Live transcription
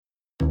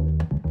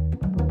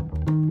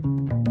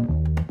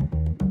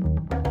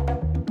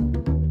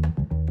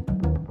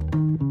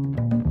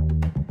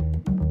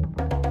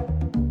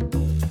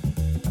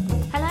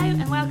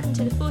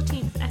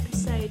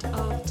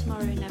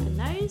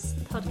is a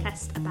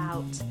podcast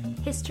about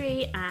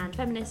history and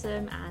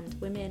feminism and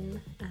women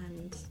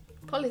and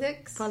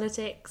politics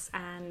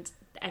and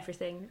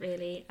everything,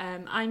 really.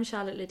 I'm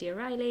Charlotte Lydia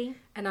Riley.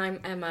 And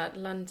I'm Emma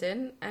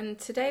London. And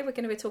today we're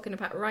going to be talking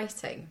about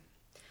writing,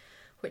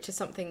 which is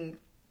something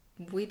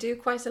we do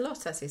quite a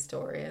lot as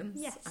historians,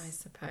 yes, I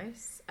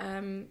suppose.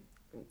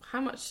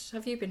 How much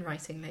have you been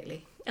writing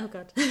lately? Oh,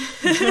 God.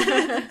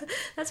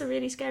 That's a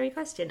really scary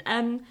question.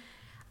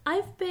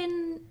 I've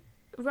been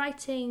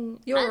writing...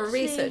 You're on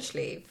research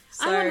leave.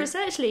 So... I'm on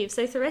research leave,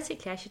 so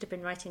theoretically I should have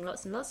been writing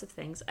lots and lots of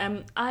things.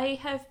 I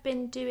have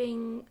been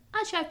doing...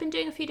 Actually, I've been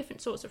doing a few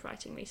different sorts of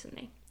writing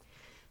recently.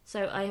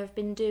 So I have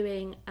been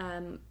doing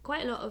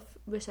quite a lot of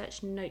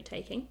research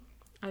note-taking.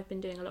 I've been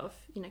doing a lot of,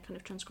 kind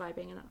of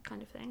transcribing and that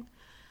kind of thing.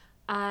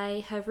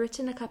 I have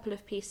written a couple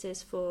of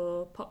pieces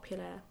for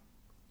popular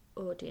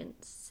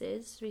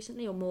audiences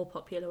recently, or more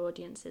popular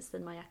audiences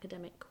than my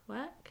academic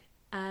work.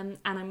 And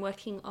I'm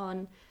working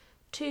on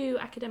 2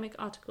 academic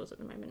articles at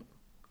the moment.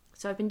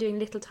 So I've been doing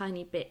little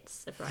tiny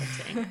bits of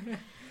writing.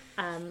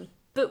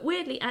 But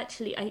weirdly,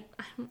 actually, I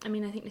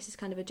think this is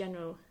kind of a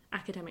general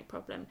academic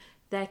problem.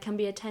 There can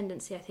be a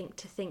tendency, I think,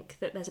 to think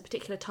that there's a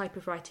particular type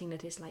of writing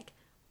that is like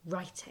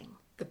writing.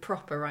 The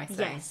proper writing.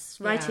 Yes,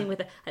 writing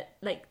with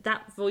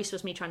that voice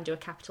was me trying to do a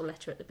capital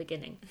letter at the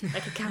beginning.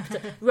 Like a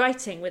capital,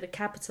 writing with a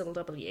capital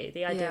W,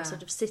 the idea of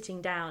sort of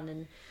sitting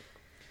down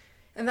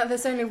and that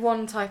there's only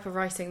one type of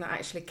writing that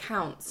actually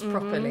counts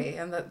properly,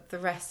 and that the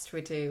rest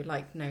we do,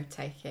 like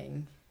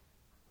note-taking,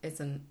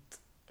 isn't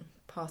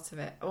part of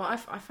it. Well, I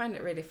find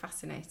it really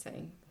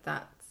fascinating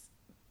that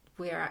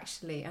we are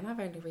actually, and I've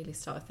only really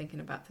started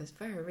thinking about this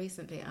very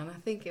recently, and I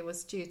think it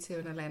was due to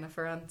an Elena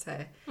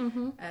Ferrante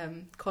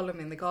column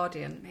in The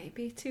Guardian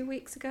maybe 2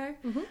 weeks ago,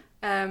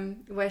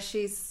 where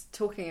she's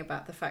talking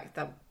about the fact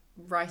that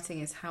writing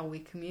is how we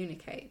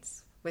communicate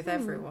with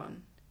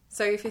everyone.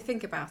 So if you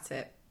think about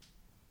it,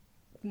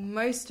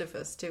 most of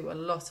us do a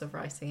lot of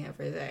writing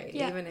every day,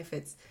 even if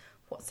it's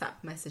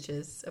WhatsApp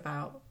messages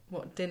about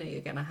what dinner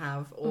you're going to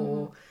have,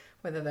 or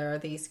whether there are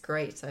these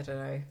great, I don't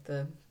know,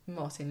 the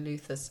Martin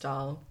Luther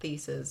style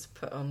theses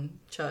put on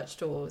church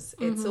doors.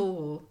 It's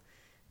all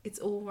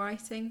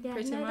writing,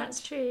 pretty much.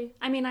 That's true.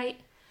 I mean,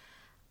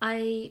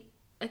 I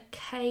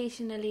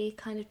occasionally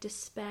kind of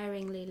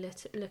despairingly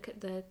look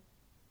at the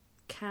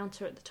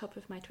counter at the top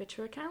of my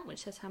Twitter account,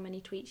 which says how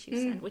many tweets you've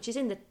sent, which is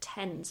in the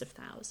tens of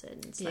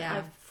thousands. Like I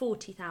have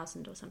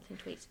 40,000 or something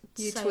tweets.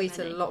 You tweet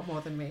many. A lot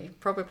more than me,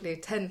 probably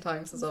 10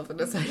 times as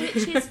often as I do.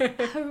 Which is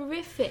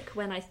horrific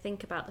when I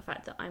think about the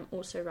fact that I'm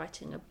also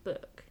writing a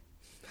book,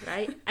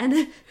 right?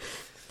 And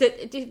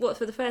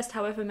for the first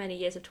however many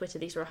years of Twitter,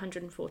 these were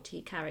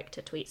 140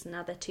 character tweets, and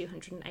now they're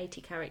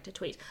 280 character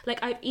tweets.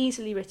 Like, I've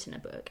easily written a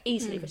book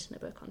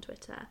on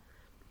Twitter.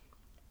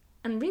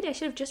 And really, I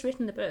should have just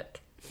written the book.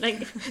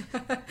 I've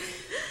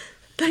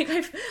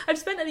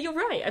spent, you're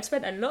right, I've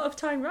spent a lot of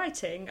time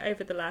writing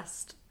over the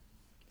last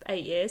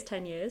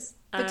 10 years.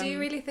 But do you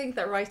really think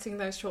that writing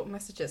those short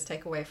messages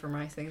take away from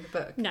writing the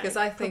book? No, because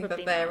I think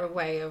that they're a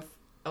way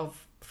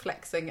of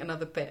flexing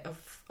another bit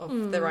of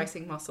the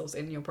writing muscles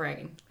in your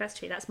brain. That's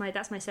true. That's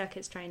my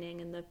circuits training,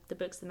 and the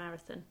book's the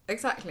marathon.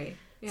 Exactly.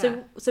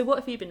 Yeah. So what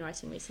have you been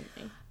writing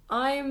recently?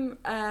 I'm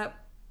I'm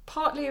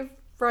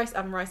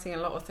writing a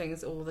lot of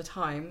things all the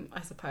time,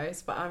 I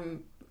suppose, but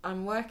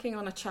I'm working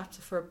on a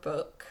chapter for a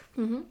book,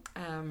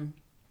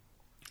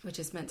 which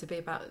is meant to be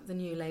about the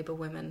New Labour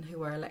women who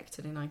were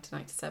elected in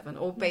 1997,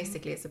 or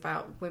basically it's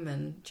about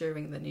women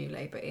during the New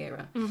Labour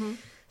era.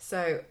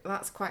 So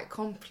that's quite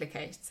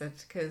complicated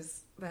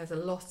because there's a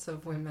lot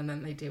of women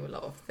and they do a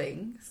lot of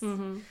things.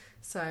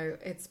 So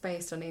it's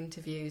based on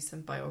interviews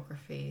and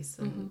biographies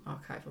and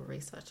archival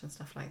research and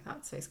stuff like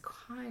that. So it's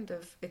kind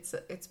of,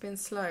 it's been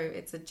slow.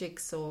 It's a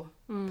jigsaw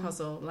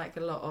puzzle, like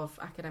a lot of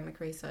academic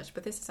research.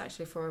 But this is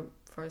actually for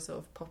a sort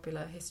of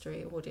popular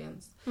history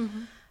audience.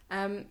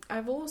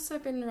 I've also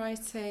been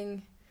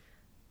writing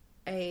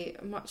a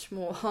much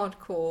more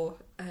hardcore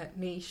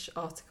niche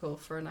article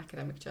for an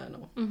academic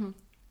journal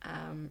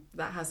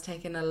that has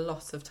taken a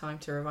lot of time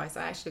to revise.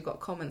 I actually got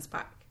comments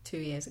back 2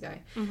 years ago,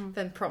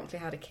 then promptly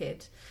had a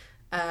kid.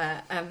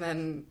 And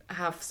then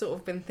have sort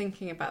of been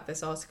thinking about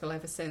this article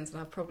ever since,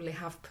 and I probably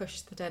have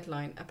pushed the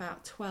deadline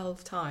about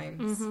 12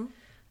 times.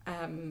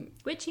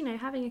 Which,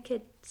 having a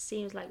kid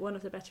seems like one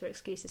of the better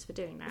excuses for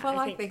doing that. Well,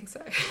 I think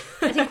so.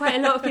 I think quite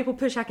a lot of people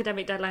push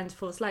academic deadlines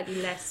for slightly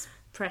less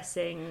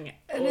pressing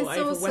or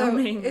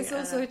overwhelming. It's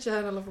also a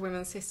journal of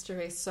women's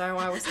history, so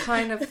I was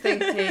kind of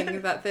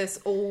thinking that this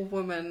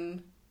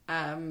all-woman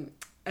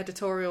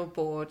editorial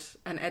board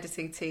and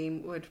editing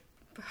team would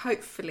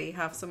hopefully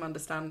have some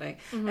understanding.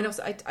 And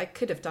also I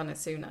could have done it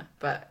sooner,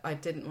 but I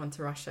didn't want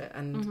to rush it,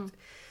 and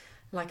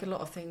like a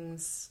lot of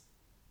things,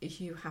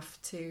 you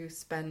have to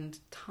spend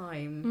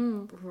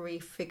time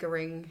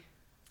refiguring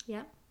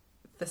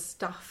the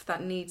stuff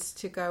that needs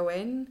to go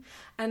in.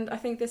 And I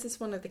think this is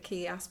one of the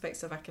key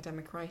aspects of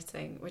academic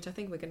writing, which I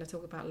think we're going to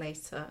talk about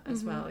later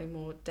as well in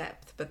more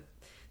depth, but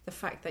the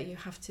fact that you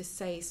have to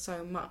say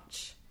so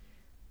much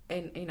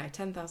in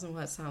 10,000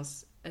 words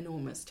sounds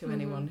enormous to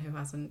anyone who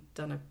hasn't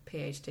done a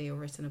PhD or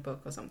written a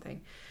book or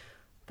something.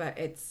 But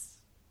it's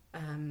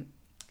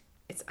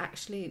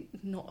actually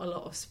not a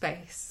lot of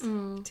space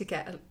to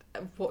get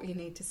what you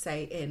need to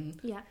say in.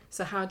 Yeah.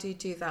 So how do you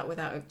do that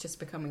without it just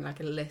becoming like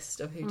a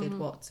list of who did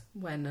what,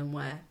 when and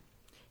where?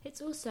 It's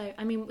also,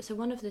 I mean, so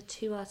one of the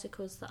 2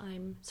 articles that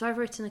I've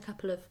written a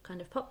couple of kind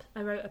of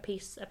I wrote a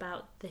piece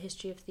about the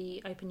history of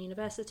the Open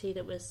University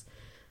that was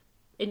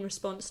in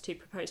response to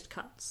proposed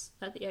cuts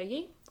at the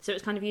OU. So it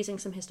was kind of using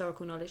some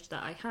historical knowledge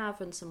that I have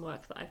and some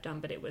work that I've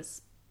done, but it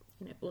was,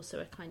 also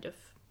a kind of,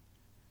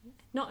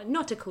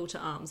 not a call to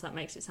arms, that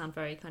makes it sound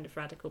very kind of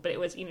radical, but it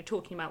was,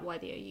 talking about why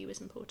the OU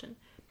was important.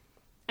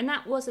 And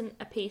that wasn't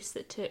a piece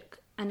that took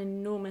an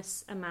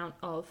enormous amount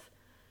of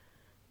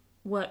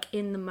work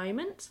in the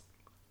moment.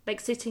 Like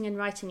sitting and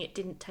writing it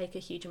didn't take a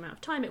huge amount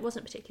of time. It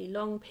wasn't a particularly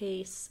long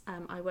piece.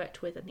 I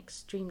worked with an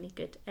extremely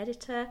good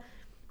editor,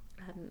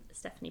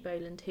 Stephanie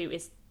Boland, who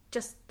is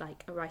just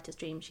like a writer's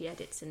dream. She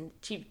edits in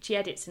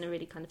a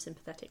really kind of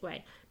sympathetic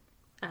way.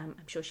 I'm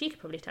sure she could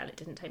probably tell it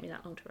didn't take me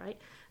that long to write.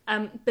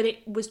 But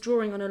it was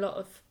drawing on a lot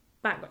of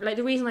background. Like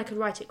the reason I could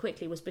write it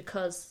quickly was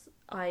because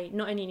I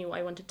not only knew what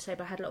I wanted to say,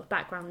 but I had a lot of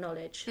background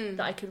knowledge that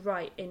I could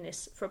write in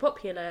this for a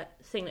popular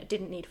thing that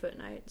didn't need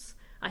footnotes.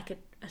 I could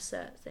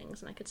assert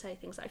things and I could say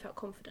things that I felt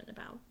confident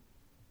about.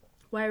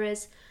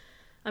 Whereas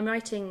I'm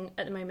writing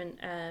at the moment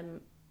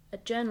a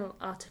journal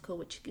article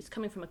which is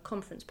coming from a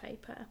conference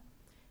paper.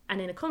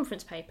 And in a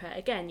conference paper,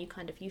 again,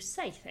 you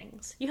say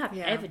things. You have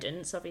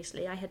evidence,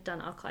 obviously. I had done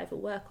archival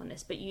work on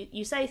this, but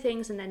you say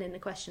things and then in the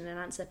question and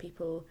answer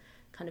people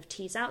kind of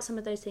tease out some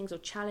of those things or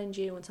challenge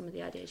you on some of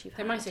the ideas you've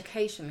had. They might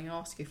occasionally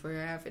ask you for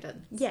your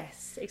evidence.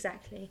 Yes,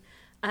 exactly.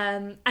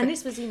 And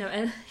this was,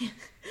 I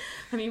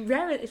mean,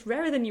 it's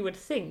rarer than you would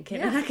think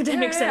in an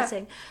academic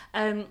setting.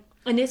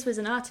 And this was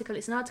an article,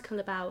 it's an article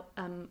about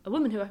a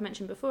woman who I've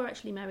mentioned before,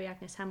 actually, Mary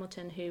Agnes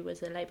Hamilton, who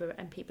was a Labour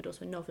MP but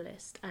also a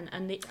novelist.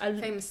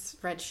 Famous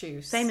red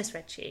shoes. Famous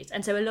red shoes.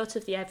 And so a lot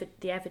of the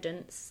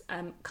evidence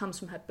comes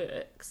from her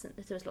books, and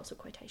there was lots of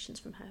quotations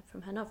from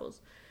her novels.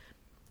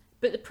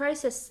 But the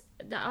process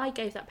that I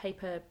gave that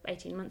paper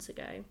 18 months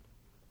ago,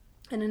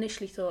 and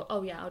initially thought,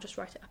 oh yeah, I'll just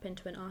write it up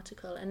into an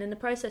article. And in the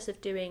process of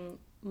doing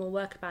more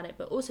work about it,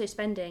 but also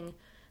spending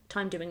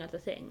time doing other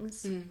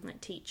things,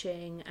 like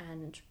teaching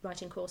and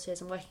writing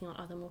courses and working on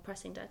other more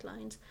pressing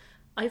deadlines,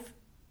 I've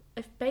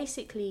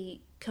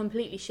basically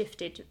completely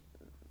shifted,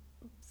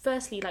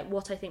 firstly, like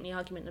what I think the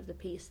argument of the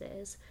piece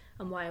is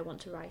and why I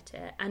want to write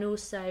it, and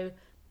also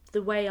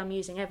the way I'm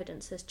using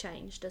evidence has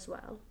changed as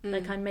well.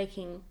 Like I'm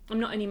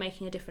not only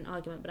making a different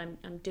argument, but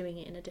I'm doing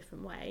it in a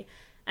different way.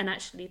 And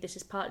actually this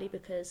is partly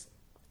because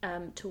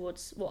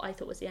towards what I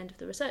thought was the end of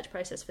the research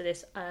process for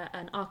this,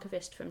 an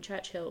archivist from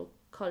Churchill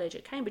College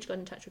at Cambridge got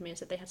in touch with me and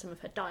said they had some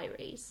of her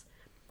diaries.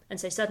 And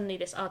so suddenly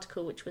this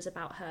article, which was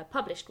about her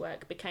published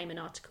work, became an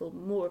article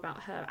more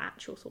about her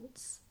actual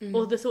thoughts,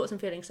 or the thoughts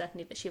and feelings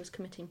certainly that she was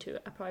committing to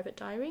a private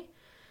diary,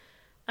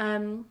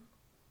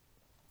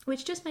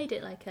 which just made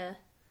it like a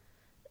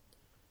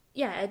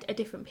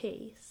different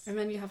piece. And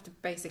then you have to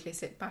basically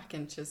sit back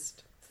and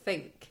just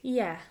think.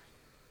 Yeah.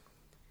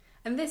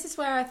 And this is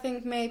where I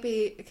think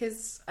maybe,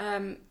 because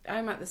I'm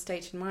at the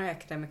stage in my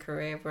academic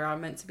career where I'm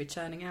meant to be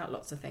churning out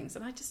lots of things,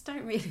 and I just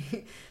don't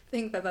really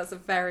think that that's a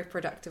very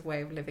productive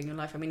way of living your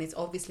life. I mean, it's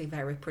obviously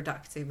very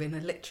productive in a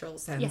literal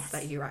sense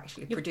that you're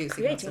actually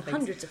producing lots of things.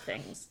 Hundreds of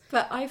things.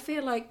 But I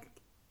feel like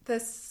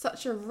there's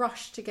such a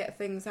rush to get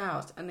things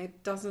out, and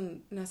it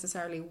doesn't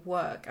necessarily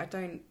work.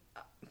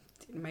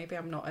 Maybe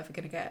I'm not ever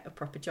going to get a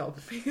proper job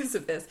because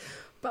of this,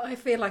 but I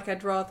feel like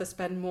I'd rather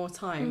spend more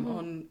time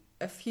on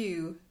a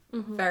few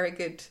very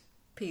good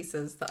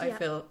pieces that I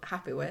feel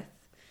happy with.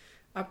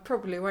 I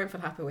probably won't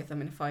feel happy with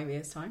them in 5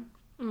 years' time,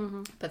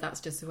 but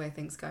that's just the way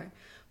things go.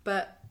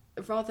 But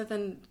rather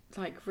than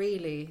like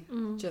really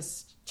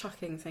just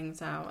chucking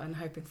things out and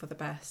hoping for the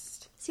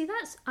best. See,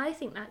 I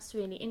think that's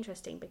really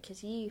interesting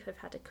because you have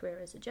had a career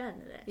as a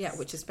journalist. Yeah,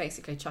 which is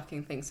basically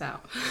chucking things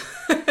out.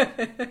 But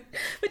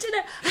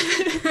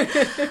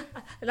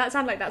that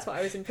sounded like that's what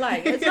I was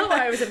implying. It's not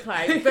what I was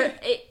implying,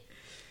 but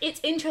it's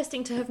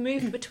interesting to have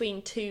moved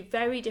between two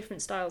very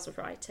different styles of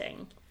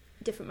writing,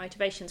 different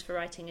motivations for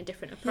writing and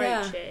different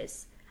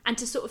approaches, and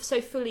to sort of so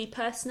fully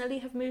personally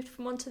have moved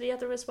from one to the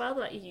other as well.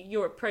 Like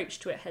your approach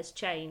to it has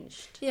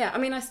changed. Yeah, I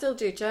mean, I still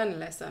do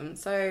journalism.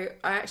 So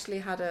I actually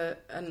had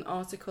an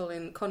article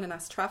in Condé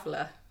Nast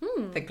Traveller,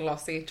 the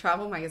glossy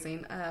travel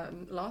magazine,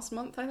 last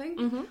month, I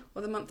think,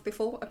 or the month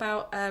before,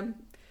 about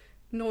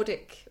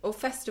Nordic or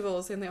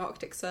festivals in the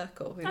Arctic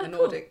Circle in the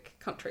Nordic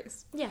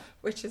countries. Yeah,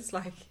 which is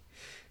like,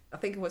 I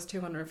think it was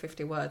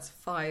 250 words,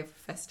 5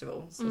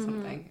 festivals or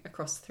something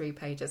across 3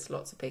 pages,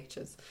 lots of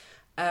pictures.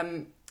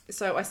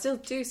 So I still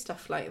do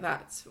stuff like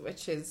that,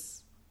 which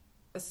is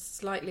a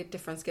slightly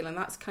different skill, and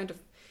that's kind of,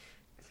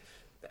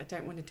 I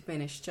don't want to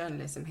diminish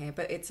journalism here,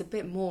 but it's a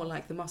bit more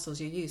like the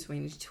muscles you use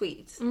when you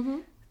tweet,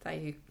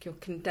 that you're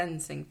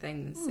condensing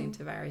things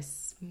into very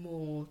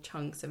small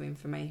chunks of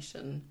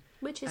information,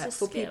 which is a for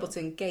skill people to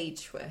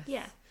engage with.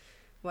 Yeah.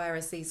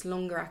 Whereas these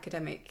longer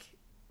academic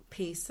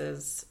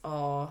pieces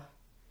are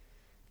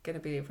going to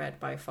be read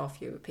by far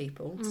fewer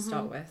people to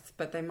start with,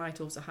 but they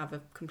might also have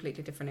a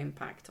completely different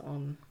impact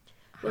on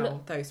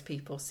how those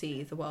people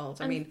see the world.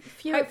 I mean,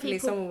 hopefully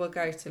someone will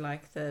go to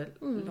like the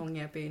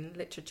Longyearbyen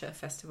Literature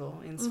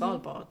Festival in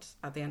Svalbard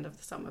at the end of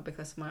the summer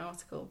because of my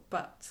article,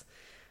 but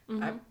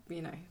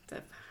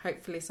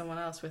hopefully someone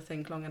else will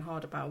think long and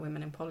hard about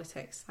women in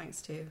politics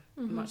thanks to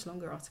a much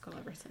longer article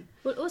I've written.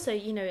 Well, also,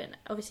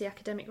 obviously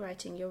academic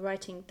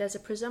writing, there's a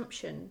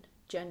presumption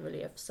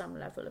generally of some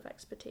level of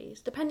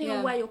expertise, depending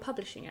on where you're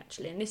publishing,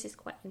 actually. And this is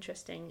quite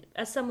interesting.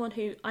 As someone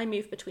I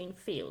move between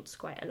fields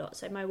quite a lot.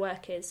 So my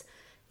work is,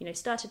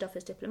 started off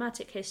as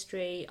diplomatic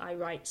history. I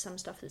write some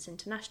stuff that's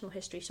international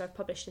history, so I've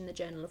published in the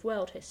Journal of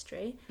World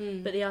History.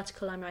 But the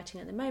article I'm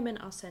writing at the moment,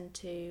 I'll send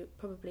to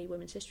probably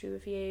Women's History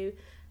Review.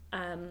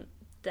 I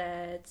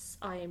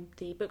am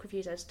the book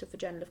reviews editor for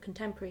Journal of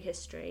Contemporary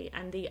History,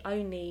 and the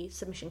only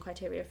submission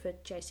criteria for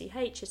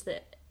JCH is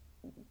that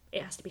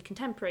it has to be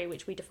contemporary,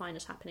 which we define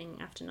as happening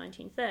after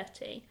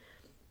 1930.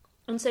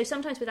 And so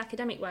sometimes with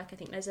academic work, I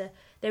think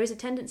there is a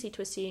tendency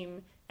to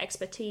assume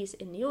expertise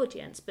in the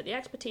audience, but the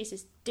expertise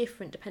is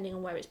different depending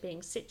on where it's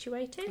being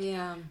situated.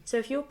 Yeah. So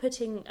if you're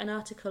putting an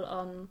article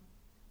on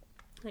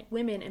like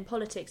women in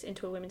politics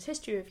into a Women's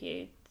History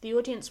Review, the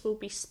audience will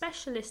be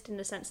specialist in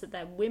the sense that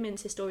they're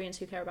women's historians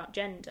who care about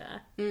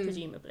gender,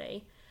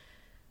 presumably,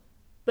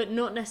 but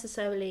not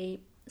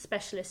necessarily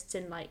specialists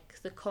in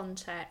like the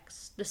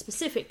context, the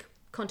specific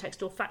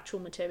context or factual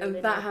material.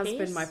 And that has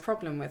been my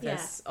problem with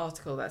this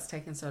article that's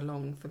taken so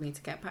long for me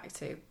to get back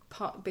to,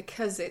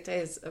 because it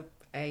is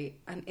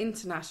an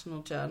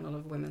international journal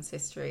of women's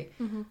history,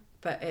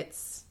 but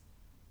it's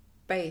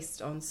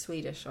based on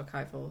Swedish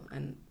archival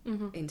and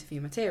interview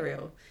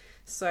material.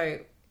 So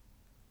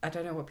I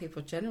don't know what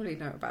people generally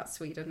know about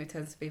Sweden. It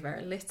tends to be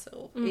very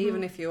little.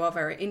 Even if you are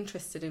very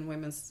interested in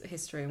women's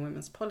history and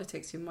women's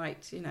politics, you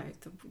might,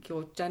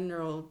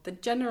 the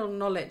general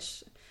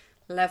knowledge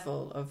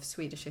level of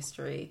Swedish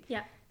history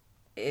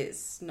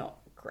is not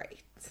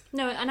great.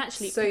 No, and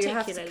actually, so you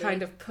have to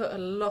kind of put a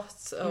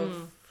lot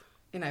of,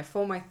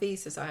 for my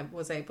thesis, I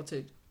was able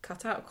to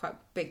cut out quite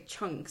big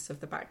chunks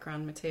of the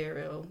background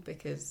material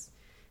because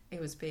it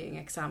was being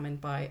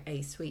examined by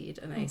a Swede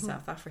and a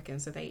South African,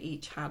 so they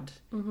each had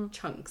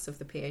chunks of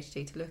the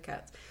PhD to look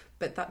at.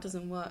 But that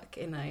doesn't work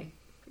in I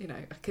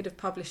could have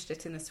published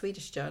it in a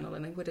Swedish journal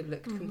and it would have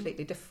looked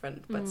completely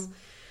different. But,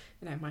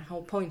 my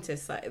whole point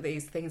is that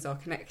these things are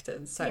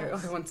connected. So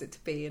I want it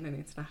to be in an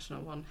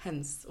international one,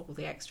 hence all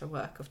the extra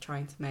work of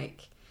trying to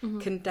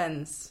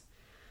condense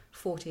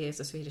 40 years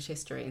of Swedish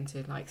history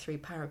into like 3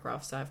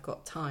 paragraphs. So I've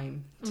got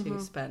time to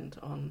spend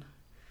on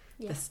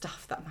the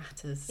stuff that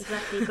matters.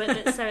 Exactly,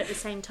 but so at the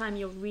same time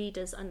your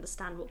readers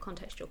understand what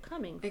context you're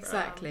coming from.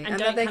 Exactly, and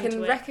that they can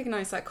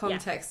recognise that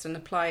context and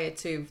apply it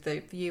to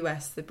the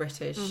US, the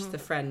British, the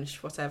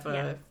French,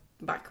 whatever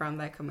background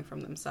they're coming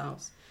from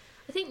themselves.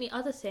 I think the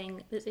other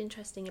thing that's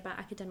interesting about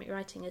academic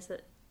writing is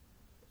that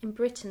in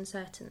Britain,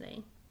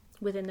 certainly,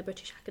 within the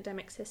British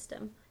academic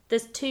system,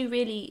 there's 2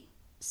 really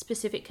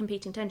specific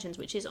competing tensions,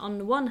 which is on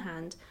the one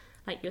hand,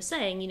 like you're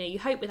saying, you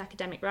hope with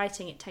academic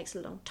writing it takes a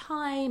long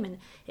time and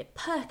it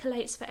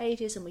percolates for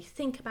ages and we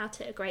think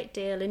about it a great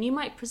deal, and you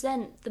might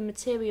present the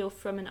material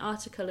from an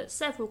article at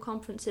several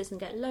conferences and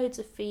get loads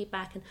of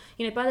feedback,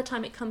 and by the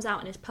time it comes out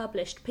and is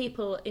published,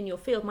 people in your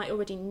field might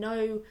already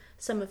know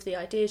some of the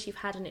ideas you've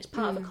had and it's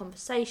part of a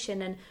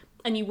conversation,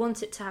 and you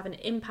want it to have an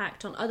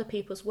impact on other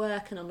people's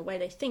work and on the way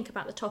they think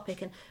about the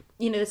topic. And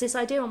there's this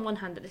idea on one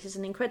hand that this is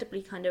an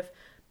incredibly kind of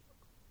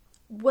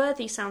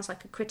worthy, sounds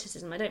like a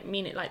criticism, I don't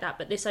mean it like that,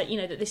 but this that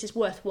this is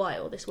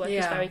worthwhile, this work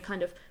is very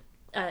kind of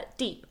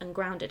deep and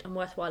grounded and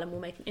worthwhile and will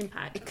make an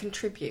impact. It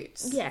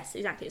contributes. Yes,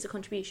 exactly, it's a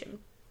contribution.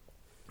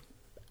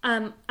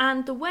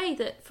 And the way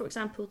that, for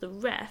example, the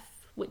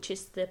ref, which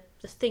is the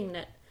thing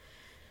that,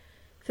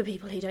 for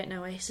people who don't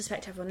know, I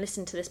suspect everyone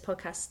listening to this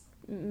podcast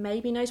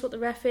maybe knows what the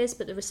ref is,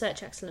 but the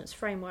Research Excellence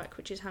Framework,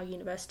 which is how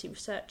university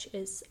research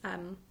is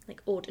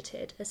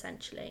audited,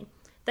 essentially.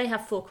 They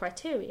have 4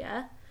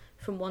 criteria,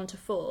 from 1 to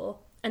 4,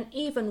 and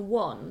even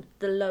 1,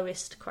 the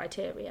lowest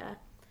criteria,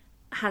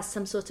 has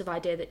some sort of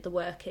idea that the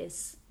work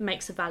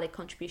makes a valid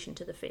contribution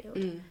to the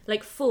field.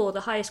 Like 4,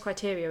 the highest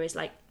criteria is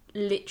like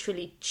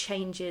literally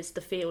changes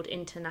the field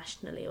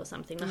internationally or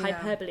something. The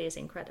hyperbole is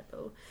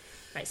incredible.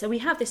 Right, so we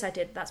have this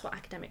idea that that's what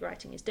academic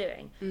writing is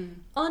doing.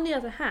 On the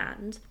other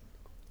hand,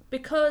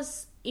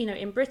 because,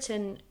 in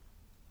Britain,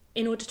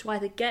 in order to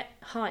either get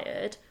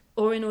hired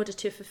or in order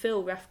to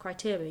fulfill ref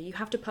criteria, you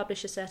have to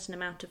publish a certain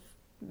amount of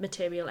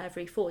material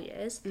every 4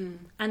 years,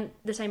 and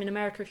the same in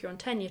America. If you're on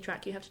tenure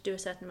track, you have to do a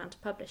certain amount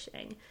of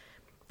publishing.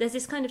 There's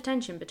this kind of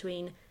tension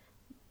between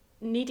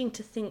needing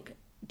to think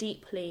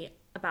deeply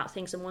about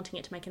things and wanting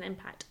it to make an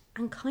impact,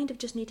 and kind of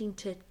just needing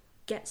to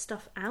get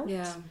stuff out,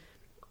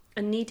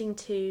 and needing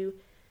to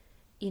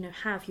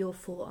have your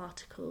 4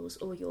 articles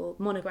or your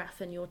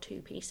monograph and your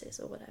 2 pieces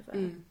or whatever.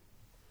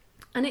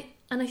 And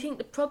I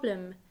think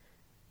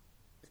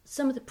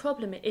some of the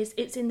problem is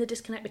it's in the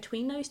disconnect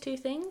between those 2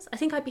 things. I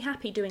think I'd be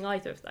happy doing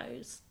either of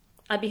those.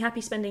 I'd be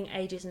happy spending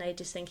ages and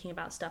ages thinking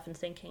about stuff and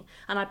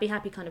I'd be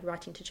happy kind of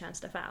writing to churn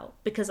stuff out,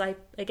 because I,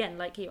 again,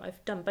 like you,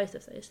 I've done both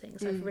of those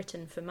things. I've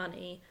written for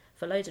money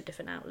for loads of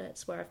different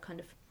outlets where I've kind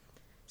of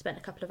spent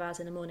a couple of hours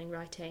in the morning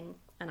writing,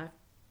 and I've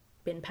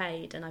been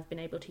paid, and I've been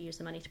able to use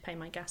the money to pay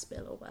my gas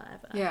bill or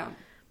whatever. Yeah.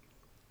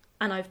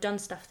 And I've done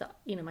stuff that,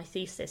 my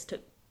thesis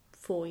took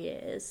 4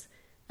 years,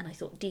 and I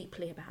thought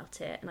deeply about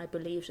it, and I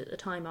believed at the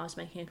time I was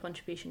making a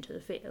contribution to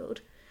the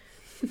field.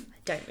 I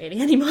don't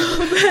really anymore.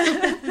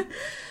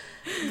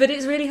 But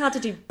it's really hard to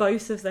do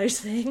both of those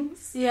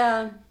things.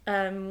 Yeah.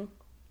 And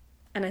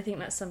I think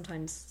that's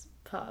sometimes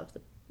part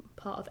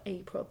of a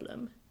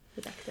problem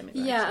with academic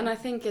writing. Yeah, and I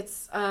think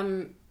it's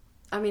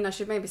I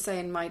should maybe say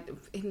in my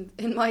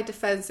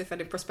defence, if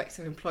any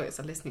prospective employers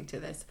are listening to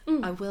this,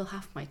 I will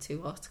have my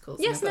 2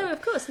 articles. Yes, no,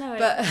 of course, no.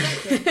 But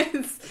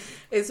exactly.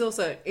 it's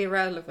also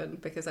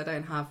irrelevant because I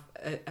don't have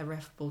a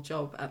reputable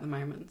job at the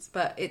moment.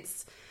 But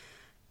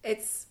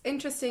it's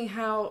interesting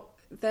how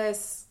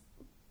there's,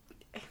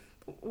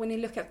 when you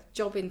look at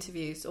job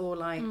interviews or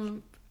like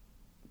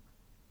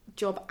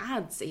job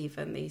ads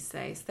even these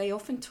days, they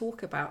often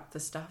talk about the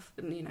stuff,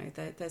 and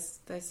there's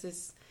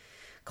this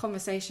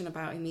conversation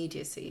about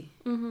immediacy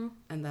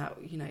and that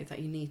that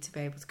you need to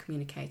be able to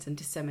communicate and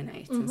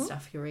disseminate and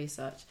stuff your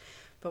research.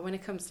 But when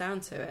it comes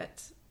down to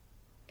it,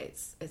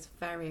 it's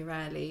very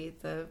rarely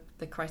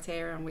the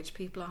criteria on which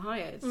people are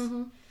hired.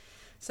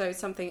 So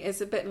it's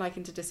a bit like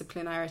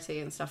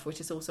interdisciplinarity and stuff,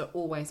 which is also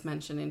always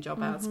mentioned in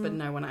job ads, but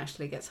no one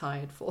actually gets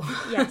hired for.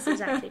 Yes,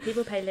 exactly.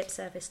 People pay lip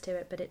service to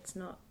it, but it's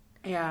not.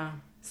 Yeah.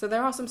 So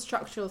there are some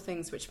structural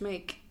things which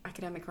make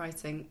academic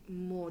writing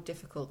more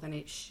difficult than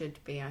it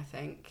should be, I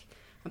think.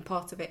 And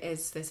part of it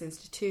is this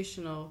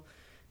institutional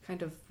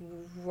kind of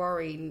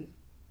worry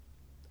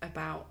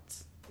about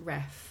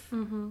ref.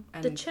 And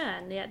the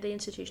churn, the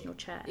institutional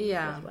churn.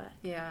 Yeah, of work.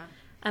 yeah.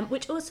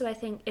 Which also, I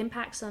think,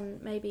 impacts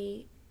on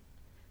maybe,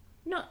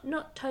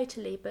 not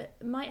totally,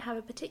 but might have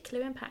a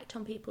particular impact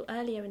on people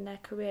earlier in their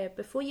career,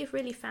 before you've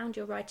really found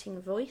your writing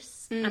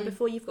voice and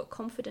before you've got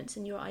confidence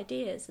in your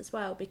ideas as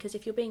well. Because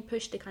if you're being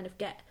pushed to kind of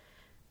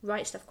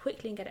write stuff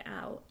quickly and get it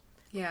out.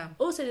 Yeah.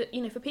 Also,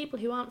 for people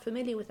who aren't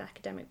familiar with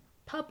academic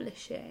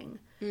publishing,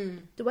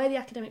 the way the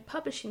academic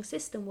publishing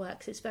system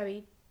works is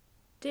very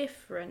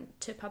different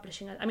to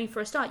publishing. I mean, for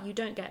a start, you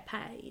don't get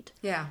paid.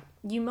 Yeah.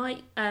 You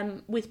might,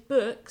 with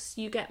books,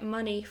 you get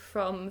money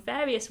from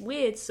various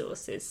weird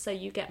sources. So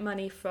you get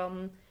money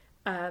from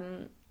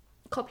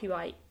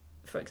copyright,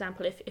 for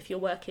example, if your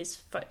work is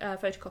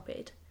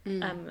photocopied.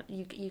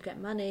 You get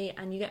money,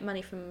 and you get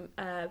money from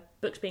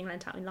books being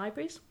lent out in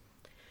libraries.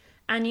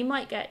 And you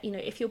might get,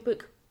 if your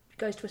book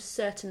goes to a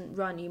certain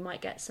run, you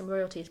might get some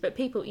royalties. But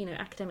people,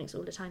 academics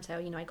all the time say,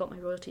 I got my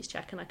royalties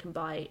check and I can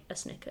buy a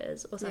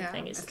Snickers or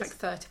something. Yeah, it's like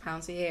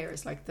 £30 a year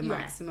is like the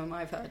maximum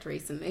I've heard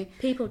recently.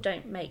 People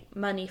don't make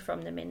money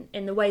from them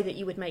in the way that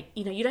you would make,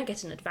 you don't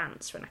get an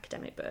advance for an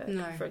academic book,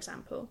 for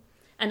example.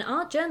 And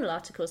our journal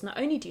articles, not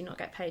only do you not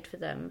get paid for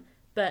them,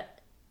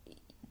 but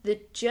the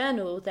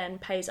journal then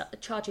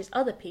charges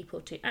other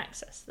people to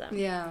access them.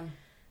 Yeah.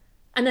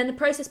 And then the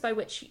process by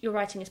which your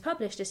writing is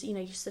published is,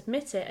 you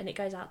submit it and it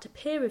goes out to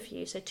peer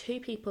review. So 2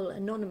 people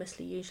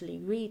anonymously usually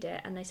read it,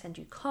 and they send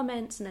you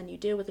comments, and then you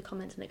deal with the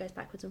comments, and it goes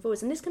backwards and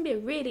forwards. And this can be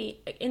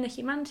in the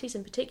humanities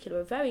in particular,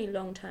 a very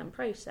long-term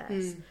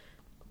process.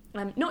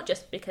 Not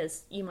just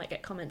because you might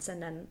get comments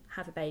and then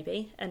have a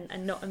baby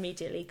and not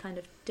immediately kind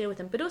of deal with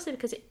them, but also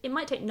because it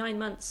might take 9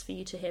 months for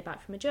you to hear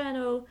back from a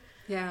journal.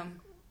 Yeah.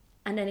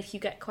 And then if you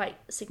get quite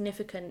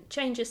significant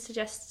changes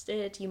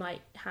suggested, you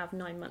might have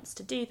 9 months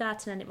to do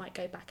that, and then it might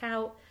go back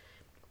out.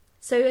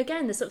 So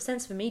again, the sort of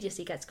sense of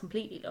immediacy gets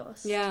completely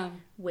lost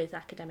with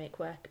academic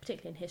work,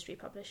 particularly in history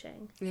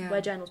publishing, where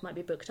journals might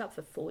be booked up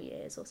for 4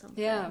 years or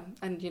something. Yeah,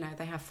 and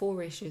they have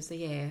 4 issues a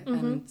year,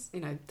 and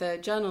the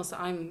journals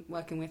that I'm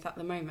working with at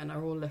the moment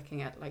are all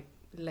looking at like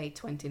late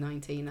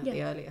 2019 at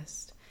the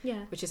earliest.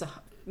 Yeah, which is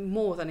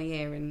more than a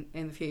year in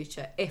the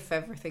future if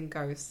everything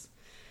goes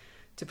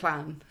to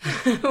plan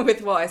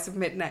with what I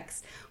submit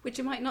next, which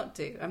you might not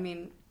do. I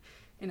mean,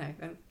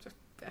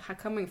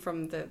 coming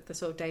from the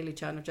sort of daily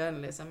churn of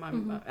journalism,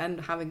 and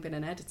having been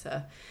an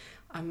editor,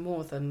 I'm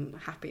more than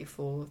happy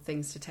for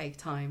things to take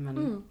time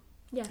and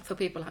for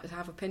people to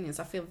have opinions.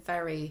 I feel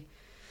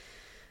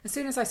as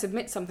soon as I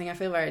submit something, I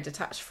feel very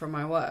detached from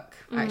my work,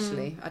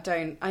 actually.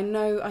 I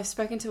know I've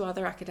spoken to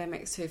other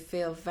academics who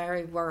feel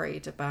very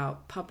worried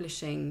about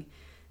publishing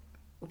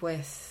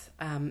with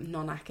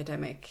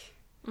non-academic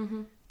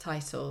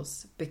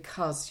titles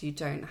because you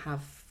don't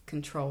have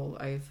control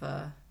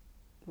over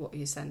what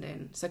you send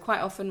in. So quite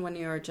often when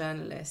you're a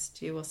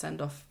journalist, you will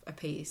send off a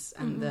piece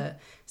and the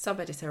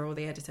sub-editor or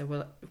the editor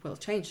will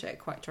change it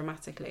quite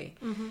dramatically.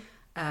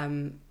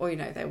 Or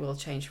they will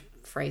change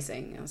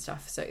phrasing and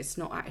stuff, so it's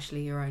not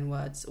actually your own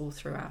words all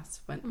throughout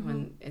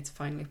when it's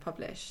finally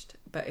published,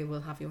 but it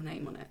will have your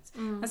name on it.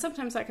 And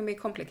sometimes that can be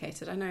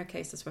complicated. I know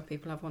cases where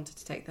people have wanted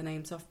to take their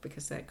names off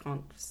because they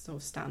can't sort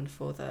of stand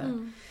for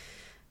the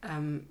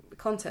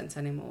content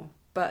anymore,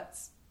 but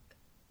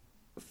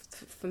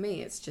for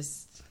me it's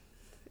just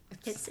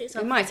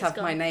It might have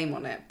my name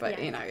on it, but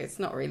it's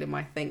not really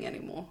my thing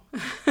anymore.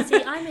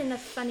 See, I'm in a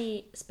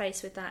funny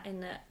space with that, in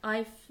that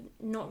I've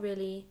not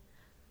really...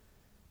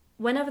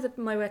 Whenever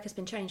my work has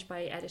been changed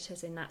by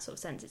editors in that sort of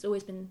sense, it's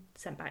always been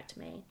sent back to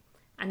me.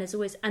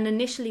 And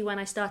initially when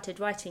I started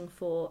writing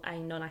for a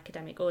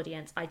non-academic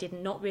audience, I did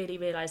not really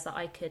realise that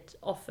I could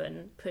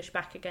often push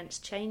back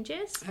against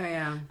changes. Oh,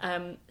 yeah.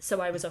 So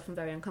I was often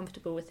very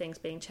uncomfortable with things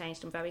being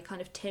changed and very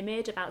kind of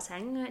timid about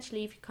saying,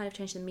 actually, if you kind of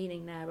changed the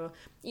meaning there, or,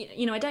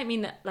 I don't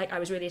mean that like I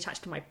was really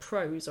attached to my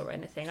prose or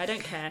anything. I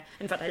don't care.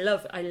 In fact, I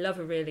love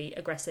a really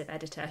aggressive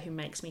editor who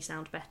makes me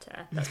sound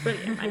better. That's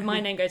brilliant. And my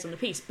name goes on the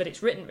piece, but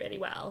it's written really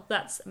well.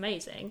 That's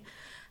amazing.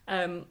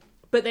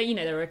 But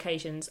there are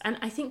occasions, and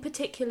I think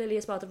particularly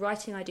as well, the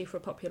writing I do for a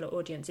popular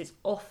audience is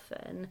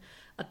often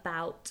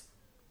about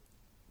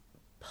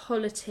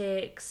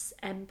politics,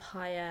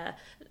 empire,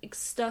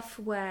 stuff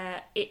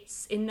where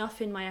it's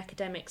enough in my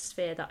academic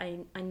sphere that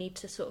I need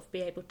to sort of be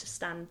able to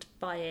stand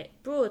by it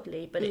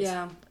broadly, but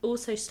it's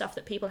also stuff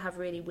that people have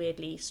really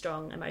weirdly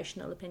strong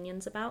emotional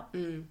opinions about.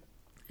 And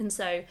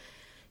so,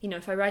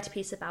 if I write a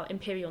piece about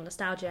imperial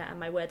nostalgia and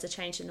my words are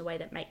changed in a way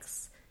that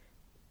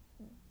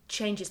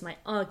changes my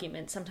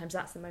argument, sometimes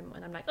that's the moment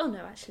when I'm like, oh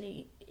no,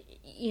 actually,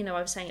 I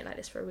was saying it like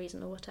this for a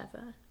reason or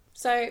whatever.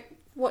 So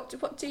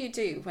what do you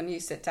do when you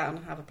sit down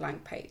and have a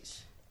blank page?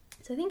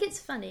 So I think it's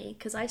funny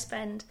because I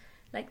spend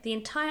like the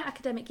entire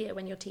academic year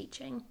when you're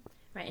teaching,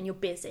 right, and you're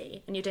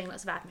busy and you're doing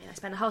lots of admin, I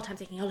spend the whole time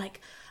thinking,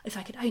 if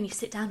I could only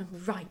sit down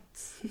and write.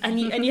 And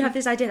you have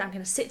this idea that I'm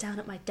going to sit down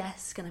at my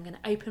desk and I'm going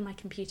to open my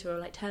computer or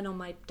like turn on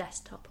my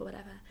desktop or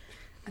whatever.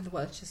 And the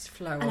words just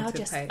flow onto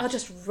the page. I'll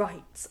just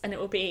write, and it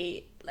will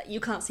be like, you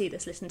can't see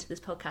this, listen to this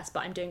podcast,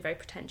 but I'm doing very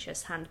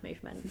pretentious hand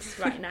movements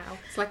right now.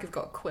 It's like I've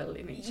got a quill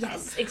in each hand.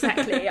 Yes,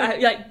 exactly.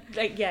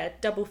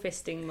 Double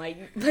fisting my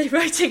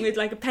writing with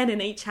like a pen in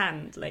each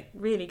hand, like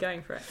really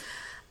going for it.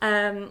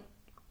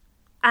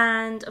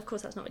 And of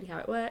course, that's not really how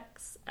it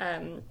works.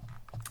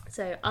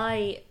 So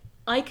I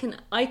can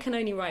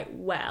only write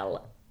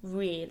well,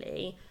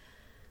 really.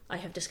 I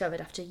have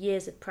discovered after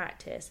years of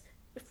practice.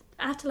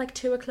 After like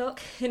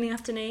 2:00 in the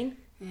afternoon.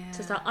 Yeah.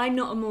 So I'm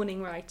not a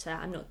morning writer.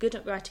 I'm not good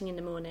at writing in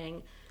the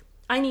morning.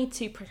 I need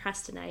to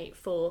procrastinate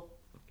for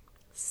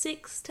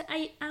 6 to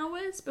 8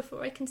 hours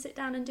before I can sit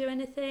down and do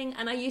anything.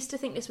 And I used to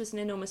think this was an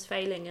enormous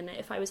failing, and that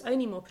if I was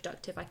only more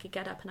productive, I could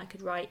get up and I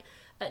could write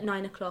at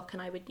 9:00,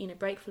 and I would,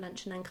 break for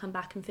lunch and then come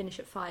back and finish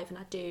at 5, and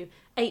I'd do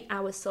 8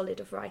 hours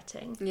solid of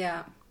writing.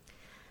 Yeah.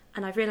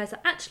 And I've realised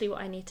that actually what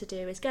I need to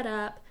do is get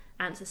up,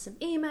 answer some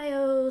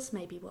emails,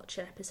 maybe watch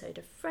an episode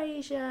of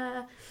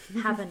Frasier,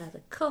 have another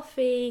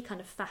coffee,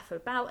 kind of faff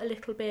about a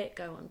little bit,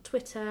 go on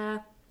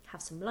Twitter,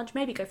 have some lunch,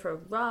 maybe go for a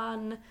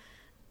run,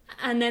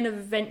 and then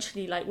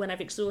eventually, like when I've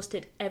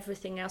exhausted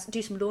everything else,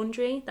 do some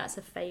laundry. That's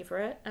a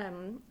favourite.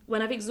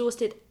 When I've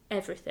exhausted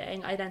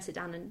everything, I then sit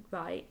down and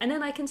write, and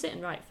then I can sit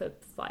and write for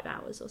 5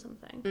 hours or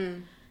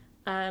something.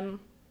 And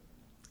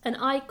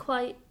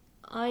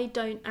I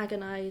don't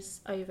agonise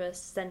over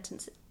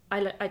sentences.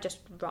 I just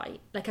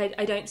write. Like,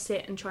 I don't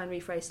sit and try and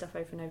rephrase stuff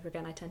over and over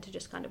again. I tend to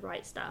just kind of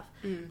write stuff.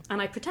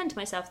 And I pretend to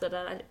myself that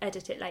I'll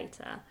edit it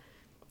later.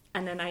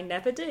 And then I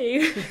never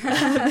do.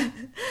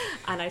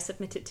 And I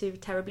submit it to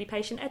terribly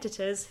patient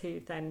editors who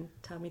then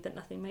tell me that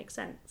nothing makes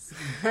sense.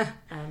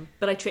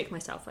 But I trick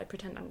myself. I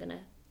pretend I'm going to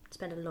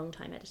spend a long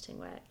time editing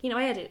work.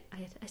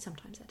 I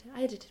sometimes edit.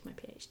 I edited my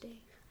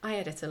PhD. I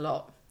edit a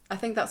lot. I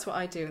think that's what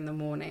I do in the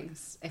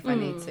mornings if I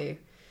need to.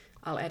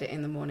 I'll edit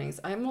in the mornings.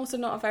 I'm also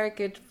not a very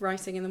good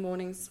writing in the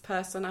mornings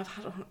person. I've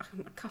had on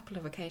a couple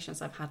of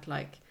occasions, I've had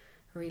like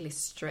really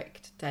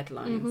strict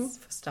deadlines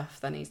for stuff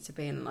that needs to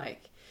be in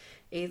like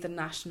either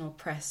national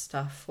press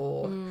stuff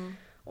or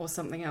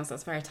something else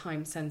that's very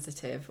time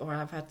sensitive, or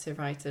I've had to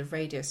write a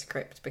radio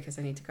script because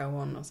I need to go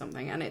on or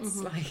something, and it's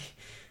like,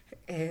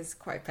 it is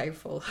quite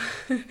painful.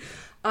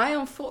 I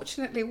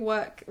unfortunately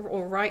work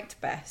or write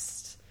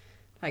best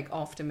like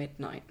after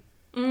midnight.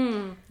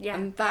 Yeah.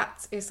 And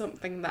that is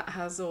something that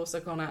has also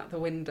gone out the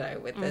window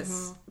with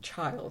this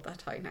child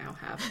that I now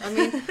have. I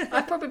mean,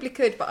 I probably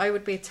could, but I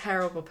would be a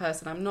terrible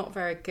person. I'm not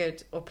very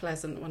good or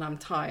pleasant when I'm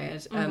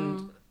tired,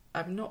 and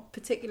I'm not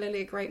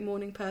particularly a great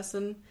morning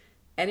person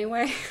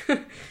anyway.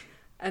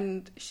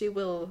 And she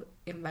will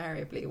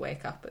invariably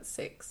wake up at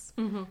 6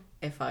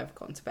 if I've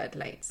gone to bed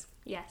late.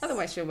 Yes.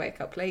 Otherwise she'll wake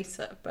up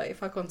later, but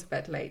if I've gone to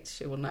bed late,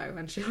 she will know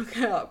and she'll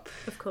get up.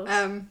 Of course.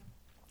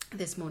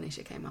 This morning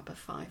she came up at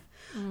 5.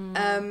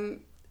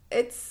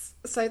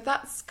 So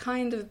that's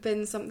kind of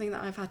been something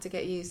that I've had to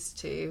get used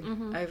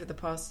to over the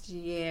past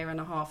year and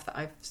a half that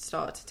I've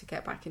started to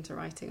get back into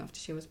writing after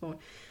she was born.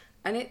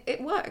 And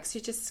it works.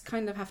 You just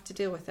kind of have to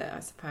deal with it,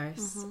 I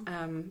suppose.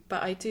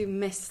 But I do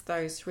miss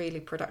those really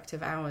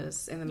productive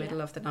hours in the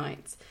middle of the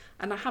night.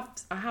 And I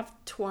have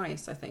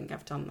twice, I think,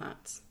 I've done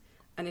that.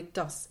 And it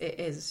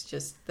is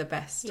just the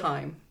best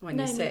time when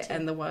you sit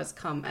and the words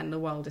come and the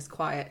world is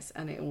quiet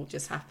and it all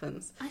just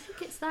happens. I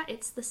think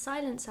it's the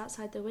silence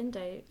outside the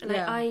window.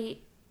 Like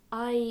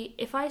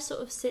if I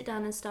sort of sit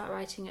down and start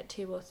writing at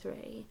 2 or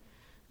 3,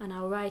 and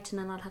I'll write, and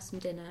then I'll have some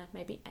dinner,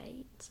 maybe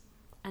 8.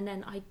 And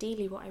then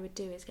ideally what I would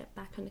do is get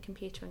back on the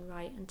computer and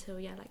write until,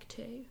 like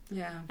 2.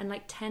 Yeah. And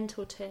like 10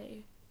 till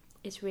 2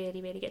 is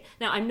really, really good.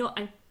 Now, I'm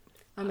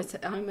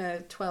a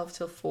 12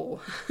 till 4.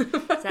 So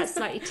that's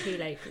slightly too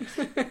late.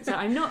 So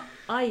I'm not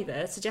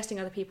either suggesting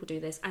other people do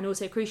this. And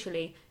also,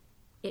 crucially,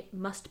 it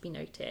must be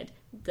noted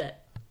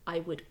that I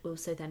would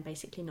also then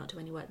basically not do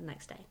any work the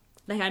next day.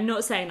 Like, I'm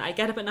not saying I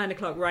get up at 9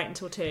 o'clock, write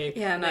until 2,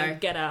 then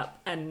get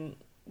up and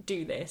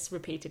do this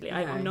repeatedly.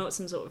 I'm not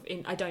some sort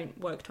of I don't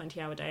work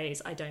 20-hour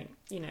days. I don't,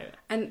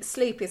 And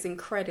sleep is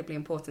incredibly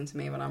important to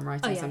me when I'm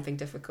writing something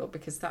difficult,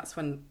 because that's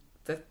when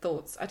the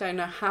thoughts, I don't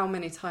know how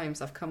many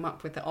times I've come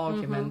up with the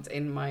argument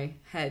in my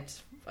head.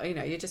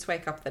 You just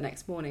wake up the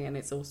next morning and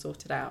it's all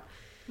sorted out.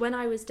 When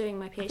I was doing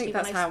my PhD... I think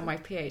that's how my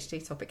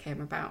PhD topic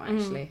came about,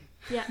 actually.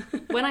 Yeah.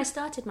 When I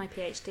started my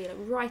PhD,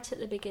 right at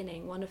the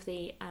beginning, one of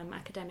the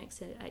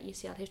academics at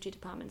UCL History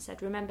Department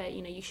said, remember,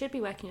 you should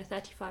be working a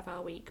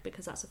 35-hour week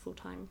because that's a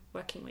full-time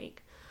working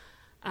week.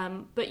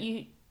 But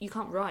you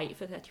can't write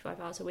for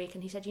 35 hours a week.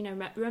 And he said,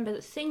 remember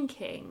that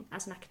thinking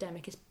as an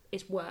academic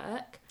is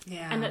work.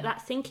 Yeah. And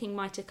that thinking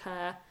might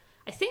occur...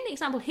 I think the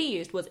example he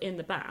used was in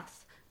the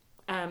bath.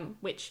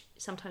 Which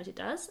sometimes it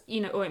does,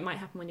 or it might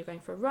happen when you're going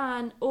for a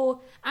run,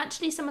 or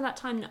actually some of that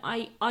time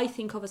I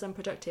think of as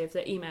unproductive, the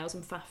emails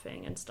and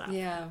faffing and stuff.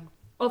 Yeah.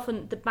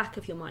 Often the back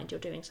of your mind, you're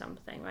doing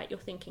something, right? You're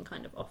thinking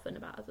kind of often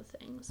about other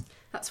things.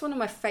 That's one of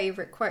my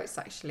favourite quotes,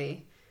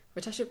 actually,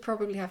 which I should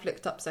probably have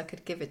looked up so I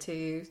could give it to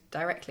you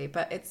directly,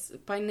 but it's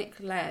by Nick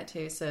Laird,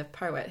 who's a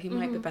poet. He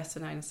might be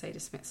better known as Sadie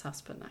Smith's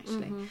husband,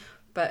 actually.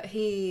 But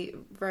he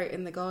wrote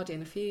in The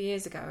Guardian a few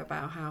years ago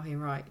about how he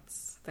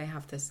writes. They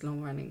have this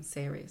long-running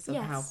series of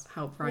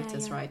how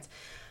writers write.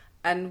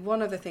 And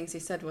one of the things he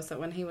said was that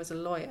when he was a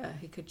lawyer,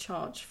 he could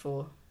charge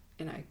for,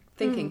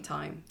 thinking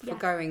time, for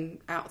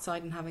going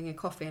outside and having a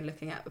coffee and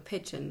looking at a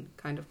pigeon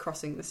kind of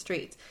crossing the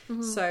street.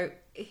 So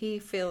he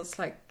feels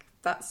like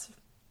that's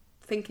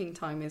thinking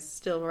time is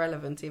still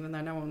relevant, even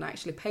though no one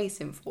actually pays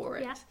him for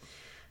it. Yeah.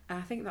 And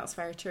I think that's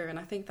very true, and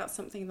I think that's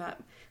something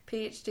that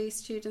PhD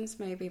students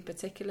maybe in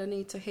particular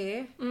need to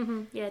hear.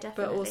 Yeah, definitely.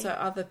 But also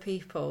other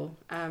people.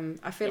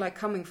 I feel like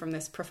coming from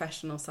this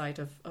professional side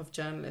of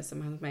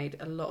journalism has made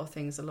a lot of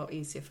things a lot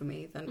easier for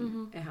me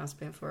than it has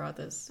been for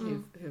others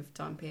who've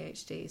done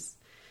PhDs.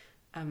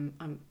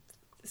 I'm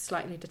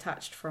slightly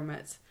detached from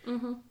it,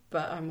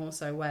 but I'm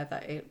also aware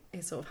that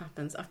it sort of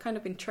happens. I've kind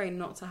of been trained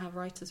not to have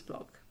writer's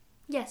block.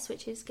 Yes,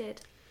 which is good.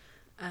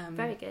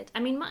 Very good. I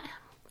mean,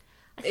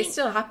 it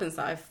still happens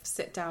that I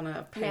sit down at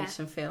a page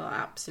and feel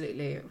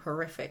absolutely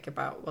horrific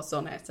about what's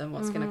on it and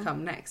what's going to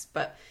come next.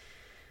 But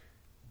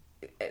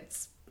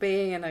it's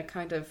being in a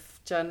kind of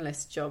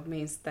journalist job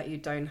means that you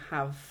don't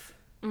have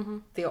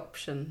the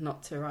option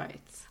not to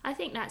write. I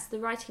think that's the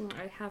writing that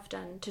I have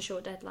done to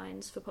short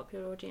deadlines for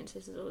popular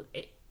audiences.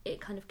 It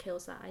kind of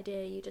kills that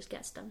idea. You just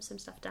get some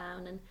stuff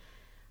down, and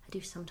I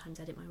do sometimes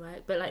edit my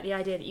work, but like the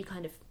idea that you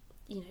kind of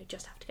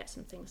just have to get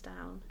some things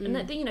down. And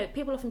that,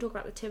 people often talk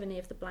about the tyranny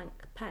of the blank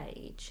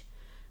page,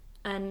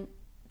 and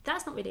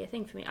that's not really a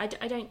thing for me. I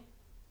don't,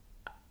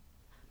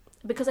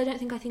 because I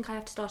think I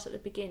have to start at the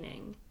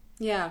beginning.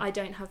 Yeah. I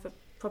don't have a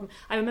problem.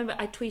 I remember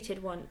I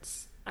tweeted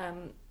once,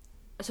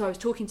 so I was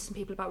talking to some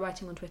people about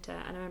writing on Twitter,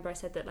 and I remember I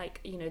said that,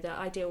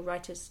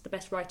 the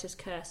best writer's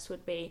curse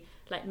would be,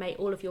 may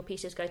all of your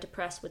pieces go to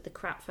press with the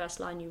crap first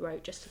line you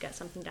wrote just to get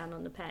something down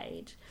on the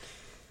page.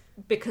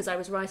 Because I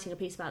was writing a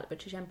piece about the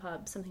British Empire,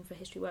 something for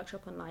History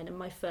Workshop Online, and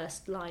my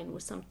first line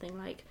was something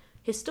like,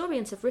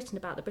 historians have written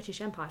about the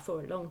British Empire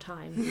for a long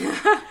time.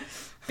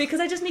 Because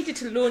I just needed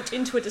to launch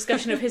into a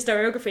discussion of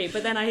historiography,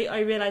 but then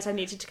I realised I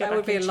needed to go back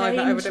and change it. That would be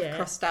a line that I would have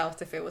crossed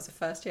out if it was a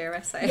first-year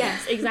essay.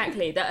 Yes,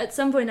 exactly. That at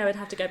some point I would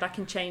have to go back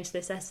and change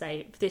this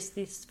essay,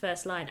 this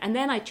first line. And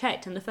then I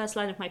checked, and the first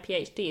line of my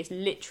PhD is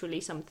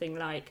literally something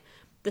like,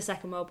 the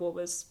Second World War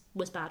was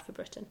bad for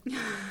Britain.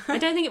 I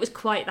don't think it was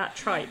quite that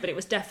trite, but it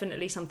was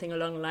definitely something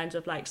along the lines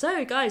of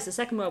so guys, the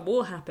Second World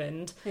War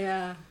happened.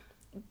 Yeah.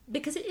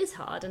 Because it is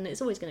hard, and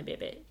it's always going to be a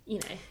bit,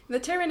 The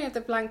tyranny of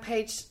the blank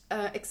page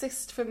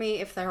exists for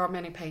me if there are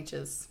many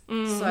pages.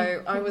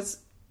 So I was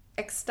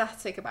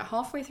ecstatic about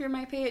halfway through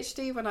my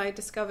PhD when I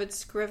discovered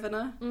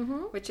Scrivener,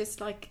 which is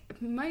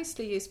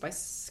mostly used by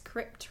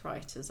script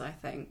writers, I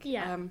think.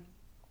 Yeah.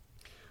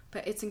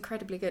 But it's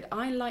incredibly good.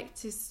 I like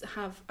to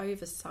have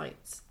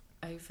oversight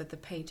over the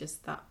pages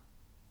that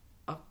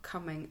are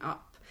coming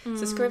up.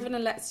 So Scrivener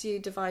lets you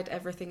divide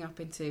everything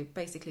up into,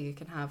 basically you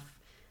can have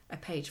a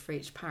page for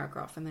each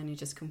paragraph, and then you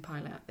just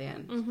compile it at the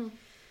end.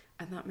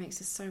 And that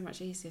makes it so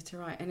much easier to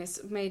write. And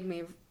it's made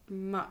me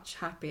much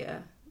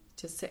happier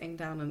just sitting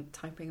down and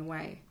typing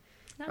away.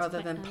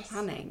 Rather than nice.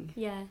 Planning.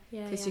 Yeah.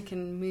 Because you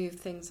can move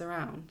things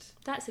around.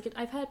 That's a good...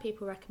 I've heard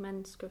people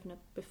recommend Scrivener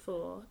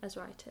before as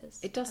writers.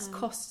 It does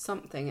cost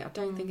something. I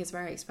don't think it's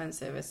very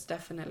expensive. It's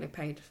definitely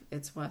paid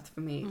its worth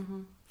for me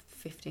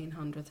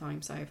 1,500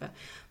 times over.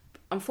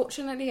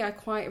 Unfortunately, I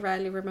quite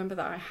rarely remember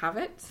that I have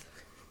it.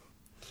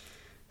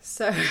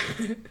 So,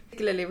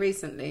 particularly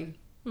recently,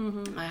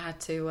 I had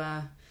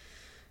to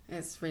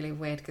It's really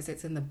weird because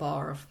it's in the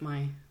bar of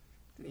my,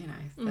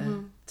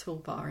 the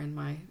toolbar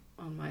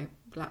on my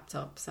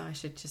laptop. So I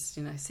should just,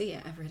 see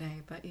it every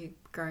day. But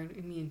you've grown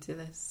immune to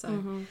this.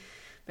 So,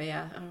 but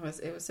yeah,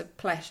 it was a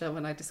pleasure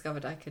when I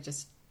discovered I could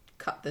just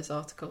cut this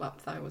article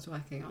up that I was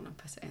working on and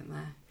put it in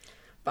there.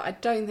 But I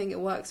don't think it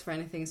works for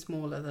anything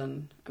smaller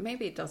than...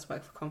 Maybe it does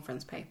work for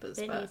conference papers,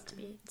 but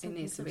it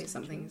needs to be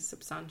something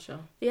substantial.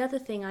 The other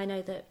thing I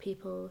know that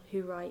people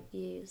who write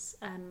use...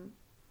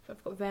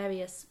 I've got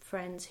various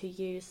friends who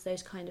use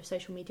those kind of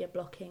social media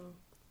blocking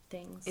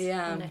things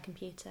on their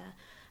computer.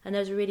 And there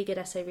was a really good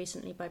essay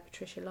recently by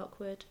Patricia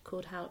Lockwood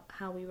called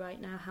How We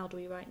Write Now, How Do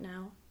We Write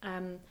Now?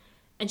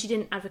 And she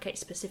didn't advocate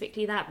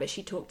specifically that, but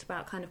she talked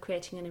about kind of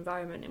creating an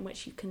environment in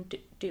which you can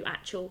do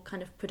actual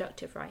kind of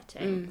productive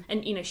writing.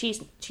 And she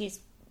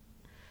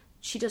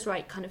does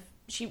write kind of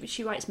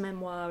she writes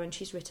memoir, and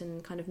she's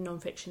written kind of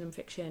non-fiction and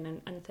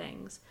fiction and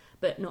things,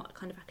 but not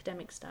kind of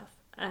academic stuff.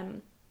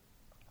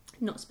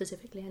 Not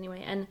specifically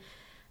anyway.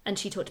 And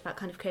she talked about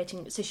kind of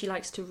creating. So she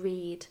likes to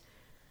read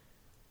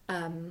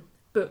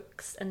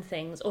books and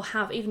things, or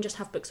have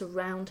books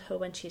around her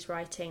when she's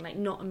writing, like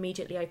not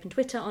immediately open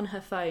Twitter on her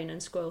phone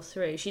and scroll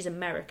through. She's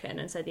American,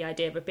 and so the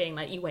idea of it being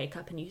like you wake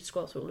up and you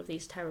scroll through all of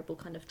these terrible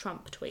kind of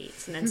Trump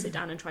tweets and then sit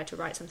down and try to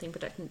write something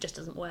productive just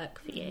doesn't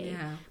work for you.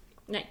 Yeah.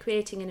 Like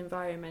creating an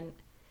environment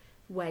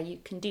where you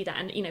can do that,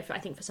 and I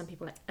think for some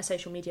people like a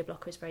social media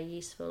blocker is very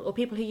useful, or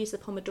people who use the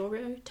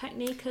Pomodoro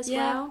technique as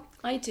well.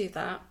 I do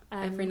that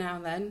every now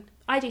and then.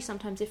 I do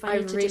sometimes if I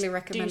need to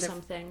really do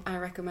something. I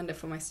recommend it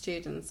for my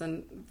students,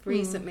 and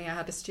recently I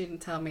had a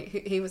student tell me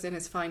he was in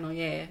his final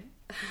year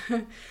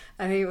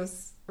and he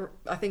was,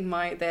 I think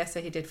the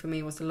essay he did for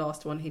me was the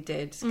last one he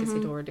did because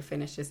he'd already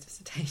finished his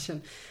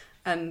dissertation.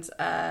 And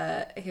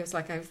he was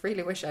like, I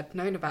really wish I'd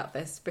known about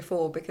this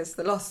before, because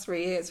the last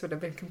 3 years would have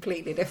been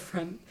completely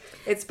different.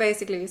 It's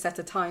basically you set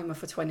a timer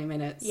for 20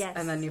 minutes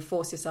and then you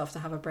force yourself to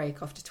have a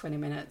break after 20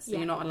 minutes. Yeah.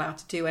 You're not allowed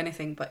to do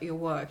anything but your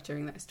work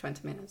during those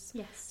 20 minutes.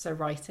 Yes. So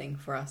writing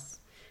for us.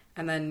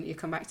 And then you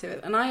come back to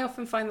it. And I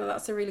often find that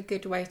that's a really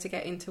good way to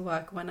get into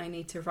work when I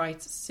need to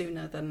write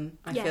sooner than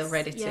I feel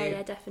ready to.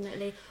 Yeah,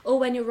 definitely. Or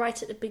when you're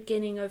right at the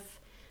beginning of...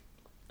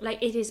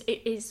 Like, it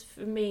is for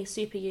me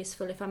super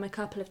useful if I'm a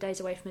couple of days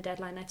away from a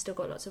deadline, I've still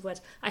got lots of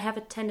words. I have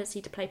a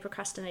tendency to play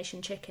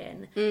procrastination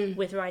chicken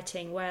with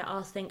writing, where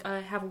I'll think I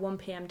have a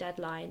 1pm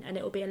deadline and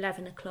it will be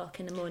 11 o'clock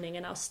in the morning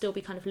and I'll still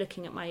be kind of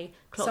looking at my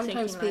clock.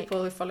 Sometimes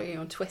people who follow you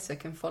on Twitter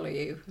can follow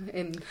you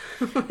in...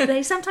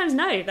 They sometimes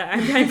know that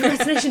I'm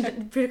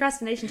going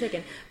procrastination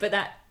chicken, but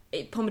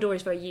Pomodoro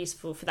is very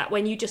useful for that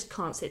when you just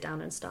can't sit down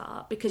and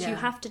start, because you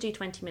have to do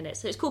 20 minutes.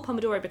 So it's called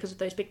Pomodoro because of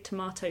those big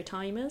tomato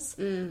timers.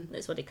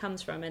 That's what it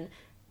comes from. And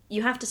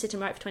you have to sit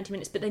and write for 20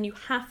 minutes, but then you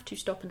have to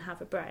stop and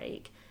have a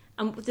break.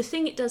 And the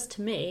thing it does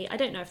to me, I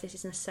don't know if this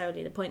is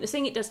necessarily the point, the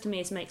thing it does to me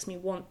is makes me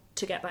want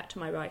to get back to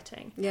my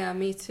writing. Yeah,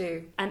 me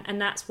too.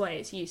 And that's why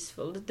it's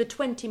useful. The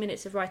 20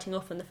 minutes of writing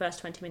often, the first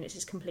 20 minutes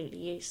is completely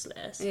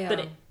useless. Yeah.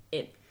 But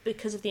it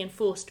because of the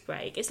enforced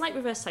break, it's like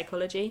reverse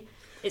psychology.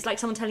 It's like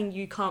someone telling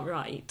you can't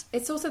write.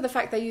 It's also the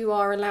fact that you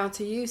are allowed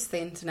to use the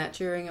internet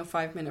during a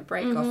 5-minute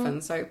break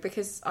often. So,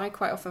 because I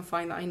quite often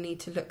find that I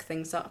need to look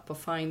things up or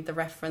find the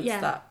reference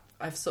that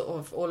I've sort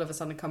of all of a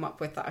sudden come up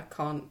with that I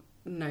can't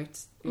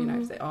note,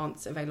 if they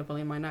aren't available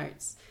in my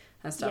notes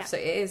and stuff. Yeah. So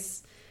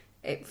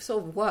it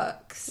sort of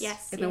works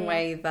in a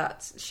way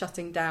that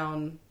shutting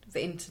down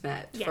the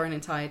internet for an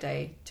entire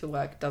day to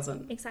work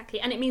doesn't.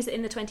 Exactly. And it means that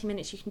in the 20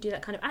 minutes you can do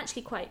that kind of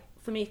actually quite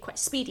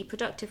speedy,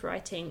 productive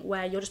writing,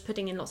 where you're just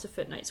putting in lots of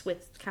footnotes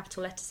with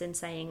capital letters in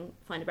saying,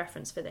 find a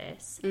reference for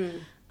this.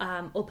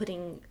 Or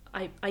putting,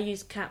 I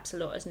use caps a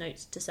lot as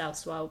notes to self,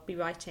 so I'll be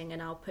writing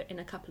and I'll put in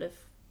a couple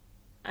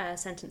of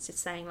sentences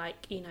saying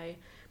like,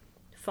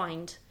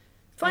 find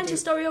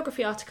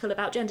historiography article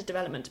about gender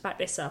development to back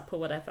this up or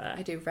whatever.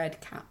 I do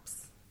red caps.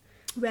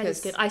 Red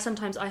is good. I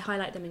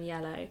highlight them in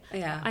yellow.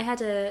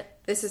 Yeah.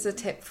 This is a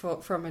tip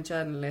from a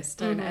journalist.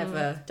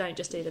 Don't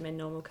just do them in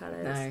normal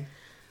colours. No.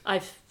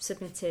 I've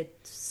submitted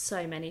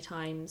so many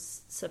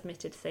times,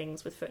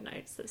 things with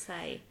footnotes that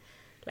say,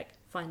 like,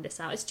 find this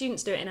out.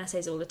 Students do it in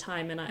essays all the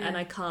time, and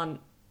I can't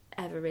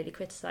ever really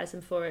criticise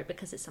them for it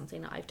because it's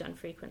something that I've done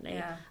frequently.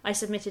 Yeah. I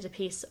submitted a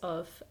piece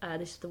of,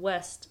 this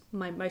is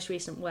my most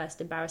recent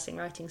worst embarrassing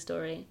writing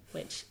story,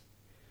 which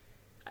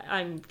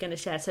I'm going to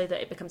share so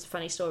that it becomes a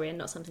funny story and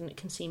not something that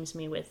consumes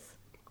me with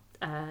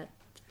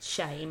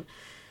shame.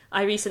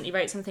 I recently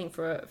wrote something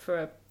for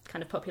a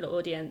kind of popular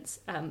audience,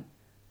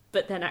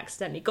 but then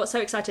accidentally got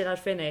so excited I'd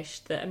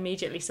finished that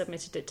immediately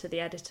submitted it to the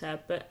editor,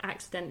 but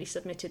accidentally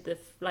submitted the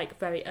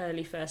very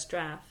early first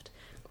draft,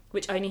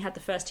 which only had the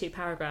first 2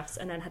 paragraphs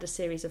and then had a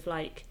series of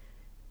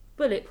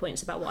bullet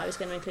points about what I was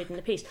going to include in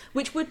the piece,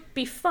 which would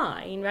be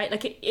fine, right?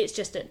 Like it's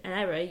just an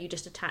error, you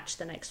just attach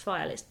the next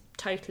file, it's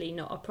totally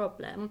not a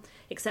problem,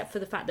 except for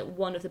the fact that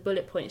one of the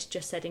bullet points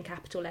just said in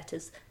capital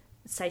letters,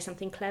 say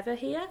something clever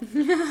here.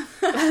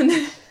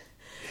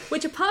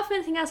 Which, apart from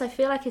anything else, I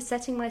feel like is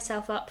setting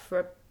myself up for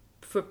a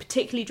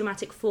particularly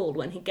dramatic fall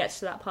when he gets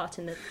to that part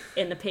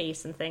in the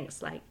piece and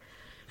thinks like,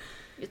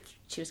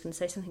 she was going to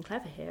say something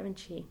clever here, and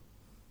she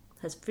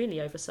has really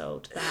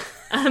oversold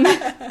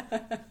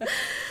that.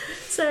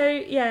 So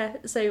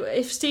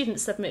if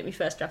students submit me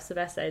first drafts of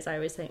essays, I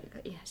always think,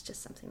 it's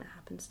just something that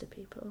happens to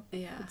people.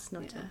 Yeah, it's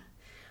not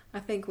I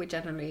think we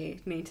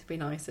generally need to be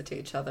nicer to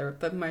each other,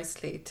 but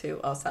mostly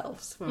to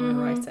ourselves when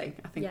we're writing.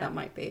 I think that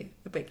might be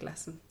a big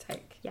lesson to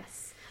take.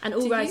 Yes. And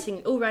all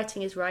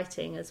writing is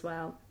writing as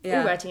well.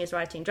 Yeah. All writing is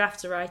writing.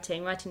 Drafts are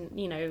writing. Writing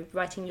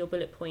your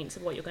bullet points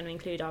of what you're going to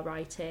include are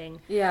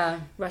writing. Yeah.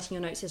 Writing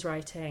your notes is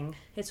writing.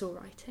 It's all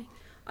writing.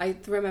 I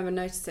remember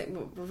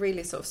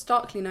really sort of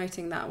starkly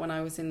noting that when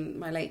I was in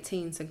my late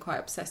teens and quite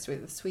obsessed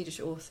with the Swedish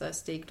author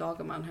Stig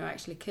Dagerman, who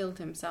actually killed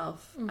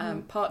himself,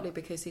 partly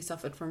because he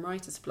suffered from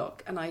writer's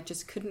block. And I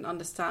just couldn't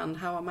understand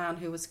how a man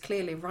who was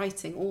clearly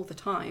writing all the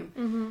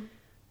time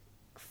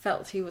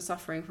felt he was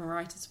suffering from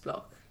writer's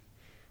block.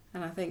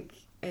 And I think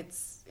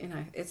it's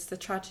the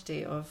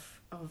tragedy of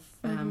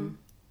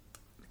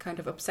kind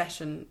of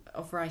obsession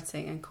of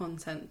writing and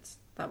content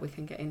that we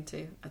can get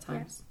into at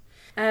times.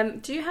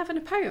 Do you have any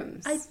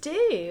poems? I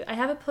do. I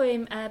have a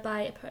poem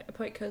by a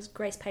poet called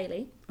Grace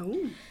Paley,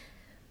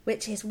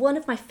 which is one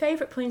of my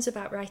favourite poems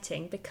about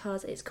writing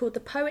because it's called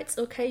The Poet's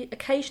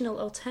Occasional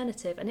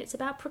Alternative, and it's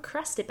about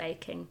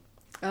procrastinating.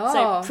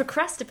 So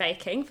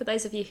procrastinating, for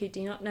those of you who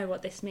do not know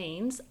what this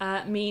means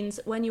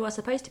when you are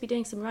supposed to be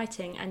doing some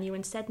writing and you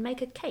instead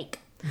make a cake,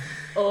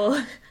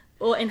 or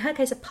in her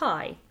case a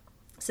pie.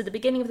 So the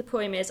beginning of the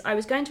poem is, I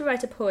was going to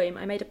write a poem,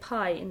 I made a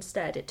pie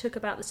instead. It took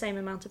about the same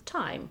amount of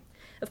time.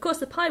 Of course,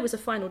 the pie was a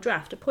final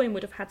draft. A poem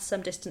would have had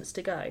some distance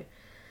to go.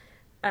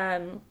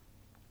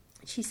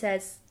 She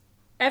says,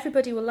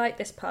 everybody will like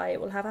this pie. It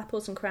will have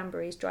apples and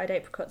cranberries, dried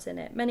apricots in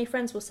it. Many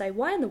friends will say,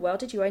 why in the world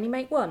did you only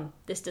make one?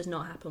 This does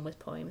not happen with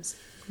poems.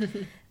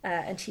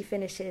 And she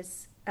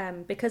finishes,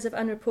 because of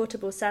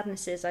unreportable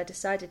sadnesses, I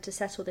decided to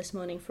settle this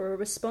morning for a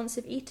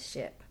responsive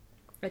eatership.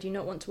 I do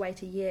not want to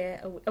wait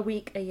a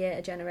week, a year,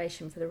 a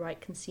generation for the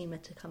right consumer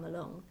to come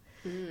along.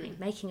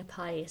 Making a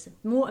pie is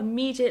more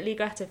immediately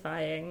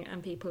gratifying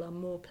and people are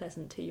more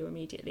pleasant to you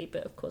immediately,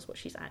 but of course what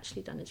she's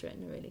actually done is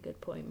written a really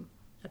good poem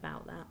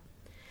about that.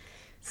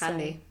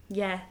 Handy. So,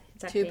 yeah,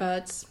 exactly. Two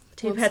birds,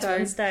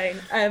 one stone.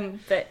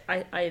 But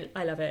I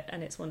love it,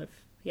 and it's one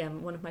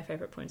of my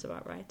favourite poems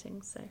about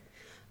writing. So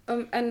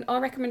and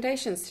our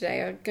recommendations today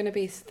are going to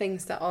be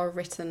things that are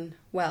written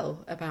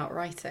well about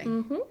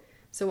writing.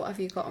 So what have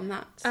you got on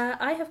that?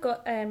 I have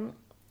got a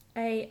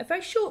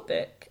very short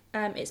book.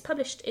 It's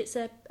published. It's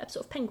a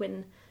sort of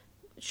Penguin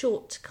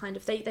short kind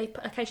of. They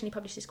occasionally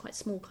publish these quite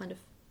small kind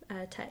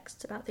of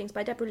texts about things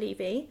by Deborah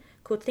Levy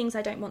called "Things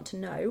I Don't Want to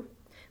Know,"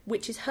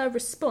 which is her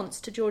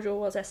response to George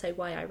Orwell's essay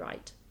 "Why I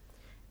Write,"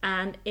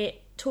 and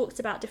it talks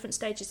about different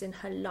stages in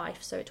her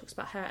life. So it talks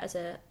about her as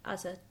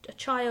a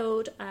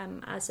child,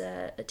 as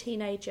a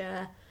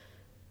teenager,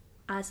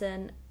 as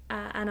an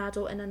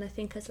adult, and then I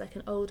think as like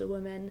an older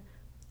woman.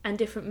 And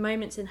different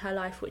moments in her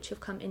life which have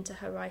come into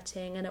her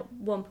writing. And at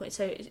one point,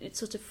 so it's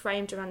sort of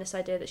framed around this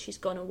idea that she's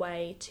gone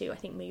away to, I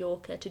think,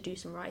 Mallorca to do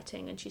some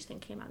writing, and she's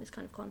thinking about this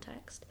kind of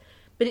context.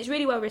 But it's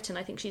really well written.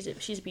 I think she's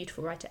a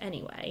beautiful writer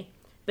anyway.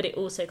 But it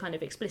also kind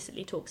of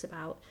explicitly talks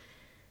about,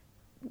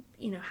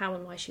 how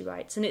and why she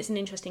writes. And it's an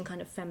interesting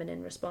kind of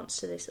feminine response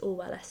to this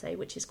Orwell essay,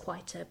 which is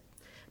quite a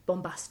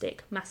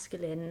bombastic,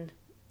 masculine,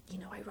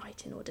 I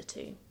write in order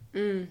to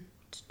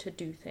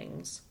do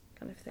things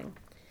kind of thing.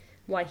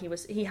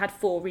 He had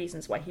 4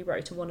 reasons why he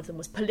wrote, and one of them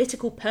was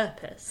political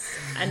purpose,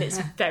 and it's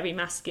very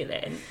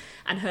masculine,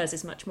 and hers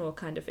is much more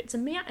kind of, it's a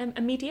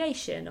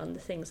mediation on the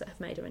things that have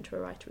made her into a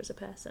writer as a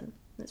person.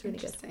 It's really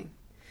good.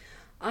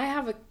 I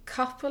have a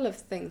couple of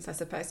things, I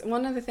suppose.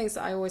 One of the things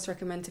that I always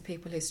recommend to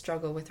people who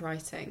struggle with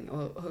writing,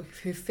 or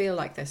who feel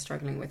like they're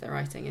struggling with their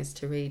writing, is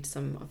to read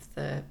some of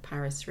the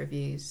Paris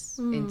Review's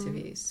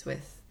interviews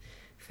with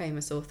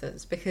famous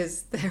authors,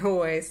 because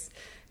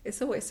it's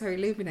always so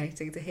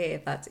illuminating to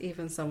hear that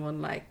even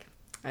someone like,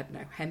 I don't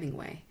know,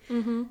 Hemingway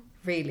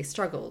really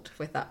struggled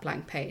with that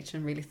blank page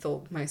and really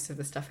thought most of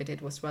the stuff he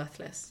did was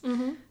worthless.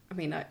 I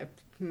mean,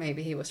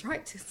 maybe he was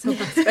right in some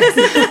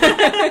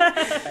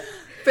aspects.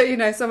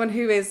 But, someone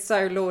who is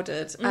so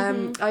lauded.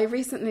 I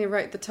recently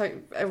read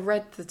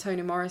the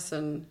Toni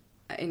Morrison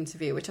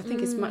interview, which I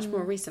think is much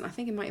more recent. I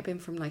think it might have been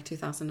from like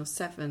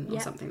 2007 or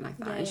something like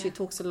that. And she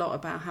talks a lot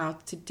about how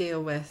to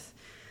deal with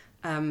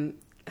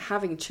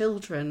having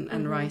children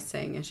and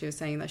writing, and she was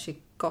saying that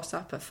she got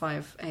up at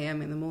 5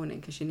 a.m. in the morning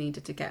because she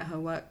needed to get her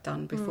work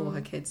done before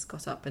her kids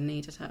got up and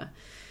needed her.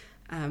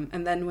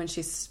 And then when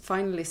she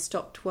finally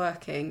stopped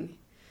working,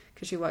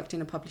 because she worked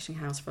in a publishing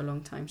house for a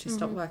long time, she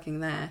stopped working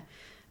there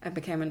and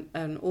became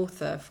an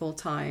author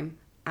full-time,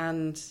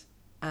 and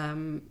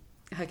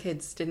her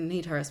kids didn't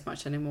need her as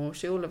much anymore.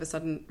 She all of a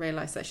sudden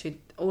realised that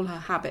all her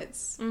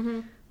habits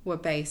were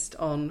based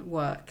on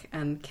work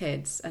and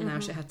kids, and now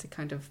she had to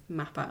kind of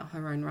map out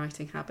her own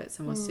writing habits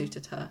and what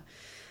suited her.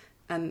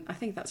 And I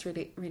think that's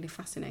really, really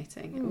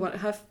fascinating.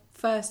 Her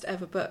first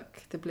ever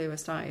book, The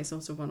Bluest Eye, is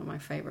also one of my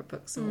favourite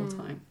books of all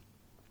time.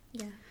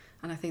 Yeah.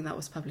 And I think that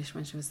was published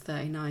when she was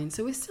 39.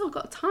 So we've still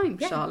got time,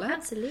 Charlotte.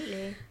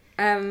 Absolutely.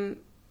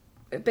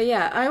 But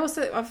yeah,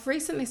 I've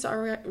recently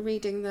started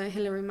reading the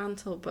Hilary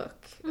Mantel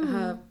book,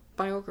 her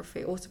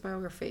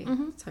autobiography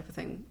type of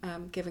thing,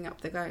 Giving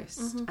Up the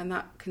Ghost, and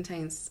that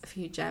contains a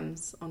few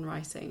gems on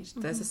writing.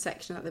 There's a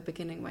section at the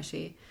beginning where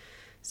she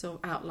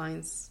sort of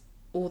outlines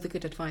all the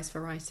good advice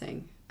for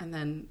writing, and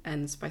then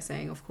ends by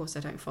saying, of course I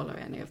don't follow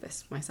any of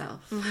this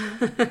myself.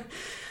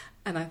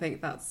 And I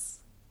think that's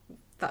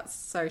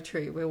so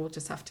true. We all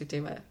just have to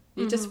do it.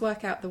 You just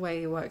work out the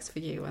way it works for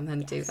you and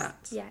then do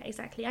that. Yeah,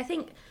 exactly. I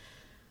think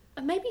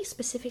maybe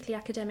specifically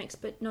academics,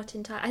 but not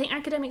entirely. I think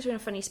academics are in a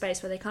funny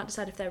space where they can't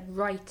decide if they're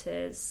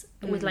writers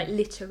with like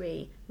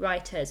literary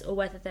writers, or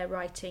whether they're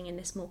writing in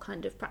this more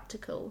kind of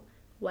practical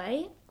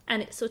way.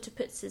 And it sort of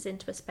puts us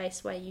into a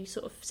space where you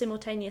sort of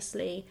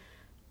simultaneously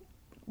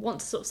want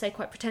to sort of say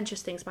quite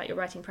pretentious things about your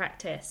writing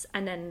practice,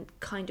 and then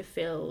kind of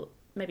feel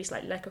maybe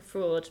slightly like a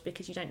fraud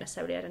because you don't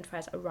necessarily identify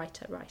as a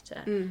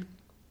writer. And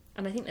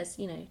I think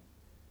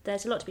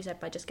there's a lot to be said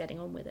by just getting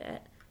on with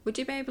it. Would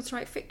you be able to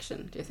write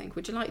fiction, do you think?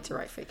 Would you like to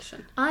write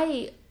fiction?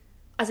 I,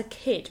 as a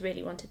kid,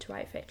 really wanted to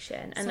write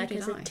fiction. And So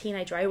as a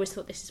teenager, I always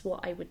thought this is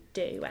what I would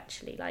do,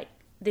 actually. Like,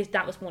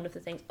 that was one of the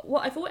things.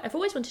 I've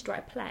always wanted to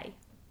write a play,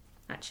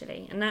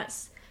 actually. And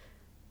that's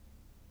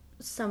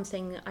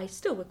something I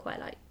still would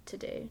quite like to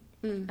do.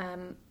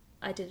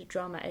 I did a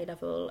drama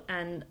A-level,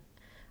 and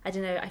I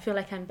don't know, I feel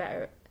like I'm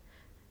better...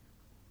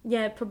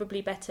 Yeah,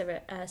 probably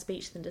better at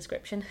speech than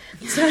description.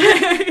 So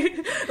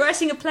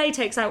writing a play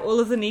takes out all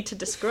of the need to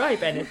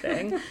describe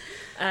anything.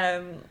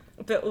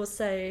 But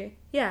also,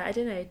 yeah, I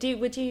don't know.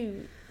 Would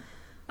you?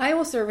 I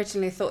also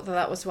originally thought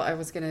that was what I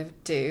was going to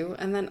do,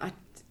 and then I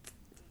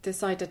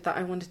decided that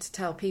I wanted to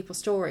tell people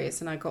stories,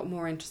 and I got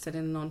more interested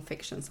in the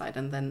non-fiction side,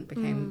 and then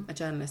became a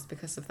journalist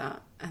because of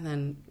that. And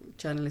then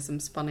journalism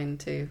spun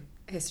into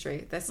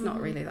history. There's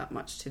not really that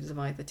much to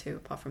divide the two,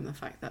 apart from the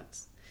fact that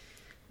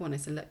one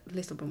is a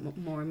little bit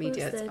more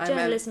immediate.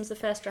 Journalism's the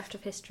first draft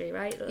of history,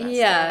 right?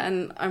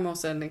 And I'm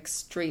also an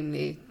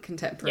extremely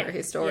contemporary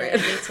historian.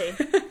 Yeah, me too.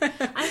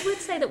 I would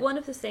say that one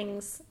of the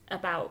things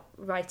about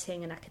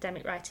writing and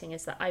academic writing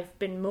is that I've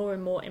been more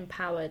and more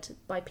empowered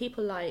by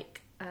people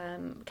like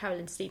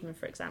Carolyn Steedman,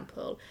 for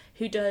example,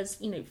 who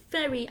does,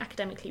 very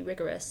academically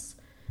rigorous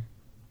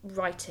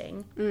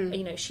writing.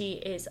 She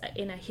is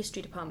in a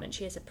history department,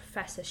 she is a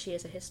professor, she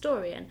is a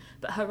historian,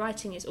 but her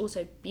writing is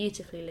also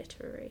beautifully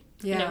literary.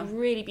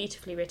 Really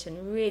beautifully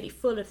written, really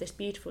full of this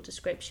beautiful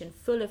description,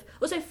 full of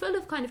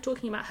kind of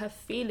talking about her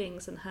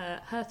feelings and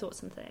her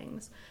thoughts and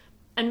things.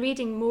 And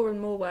reading more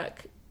and more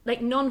work,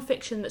 like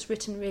non-fiction that's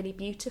written really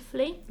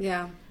beautifully.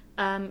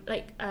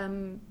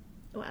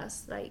 What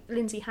else? Like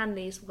Lindsay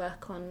Hanley's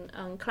work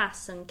on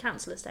class and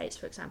council estates,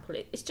 for example.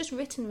 It's just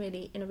written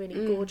really in a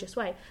really gorgeous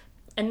way.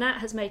 And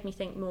that has made me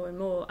think more and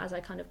more as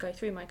I kind of go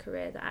through my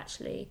career that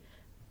actually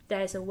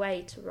there's a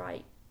way to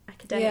write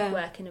academic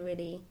work in a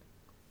really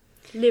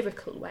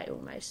lyrical way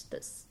almost.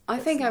 I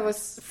think nice. I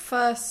was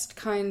first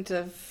kind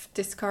of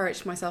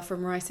discouraged myself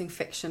from writing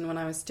fiction when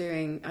I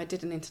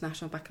did an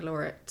international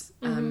baccalaureate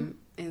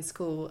in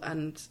school,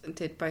 and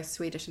did both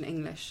Swedish and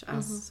English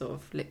as sort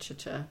of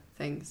literature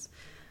things.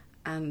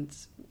 And,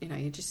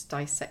 you just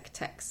dissect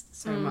text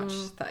so much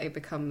that it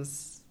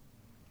becomes...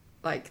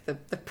 like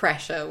the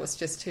pressure was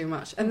just too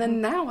much. And then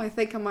now I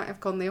think I might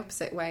have gone the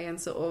opposite way, and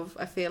sort of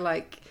I feel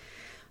like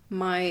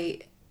my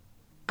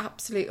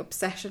absolute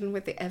obsession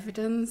with the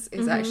evidence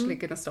is actually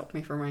going to stop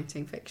me from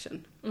writing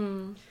fiction.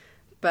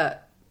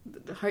 But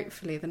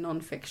hopefully the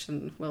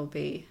non-fiction will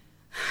be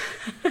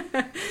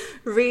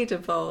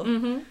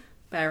readable,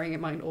 bearing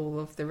in mind all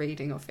of the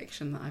reading of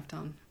fiction that I've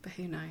done. But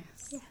who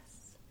knows? Yes.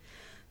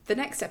 The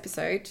next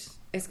episode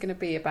is going to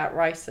be about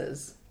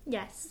writers.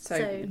 Yes.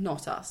 So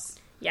not us.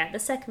 Yeah, the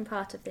second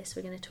part of this,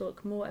 we're going to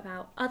talk more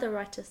about other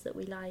writers that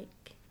we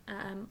like,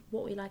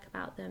 what we like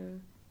about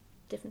them,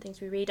 different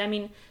things we read. I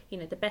mean,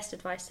 the best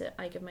advice that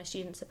I give my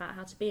students about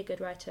how to be a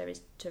good writer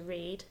is to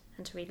read,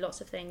 and to read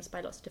lots of things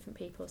by lots of different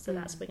people. So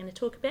we're going to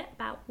talk a bit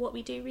about what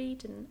we do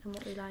read and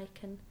what we like.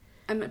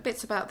 And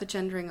bits about the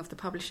gendering of the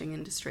publishing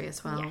industry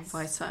as well,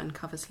 why certain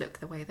covers look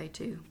the way they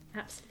do.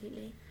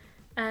 Absolutely.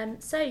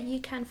 So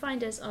you can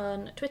find us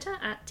on Twitter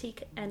at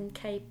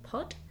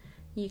TNKPod.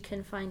 You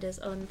can find us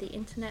on the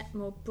internet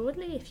more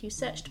broadly. If you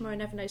search Tomorrow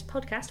Never Knows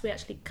podcast, we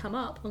actually come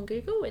up on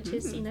Google, which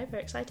is,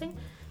 very exciting.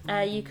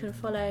 You can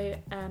follow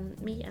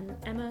me and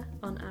Emma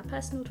on our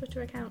personal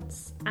Twitter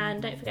accounts.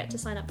 And don't forget to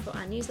sign up for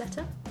our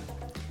newsletter,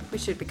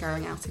 which should be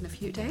going out in a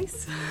few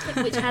days.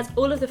 Which has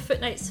all of the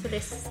footnotes for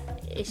this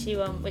issue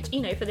on,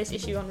 for this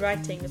issue on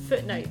writing. The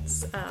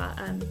footnotes are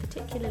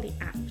particularly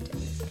apt in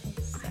this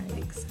case. I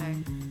think so.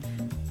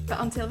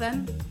 But until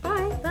then,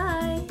 bye.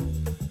 Bye.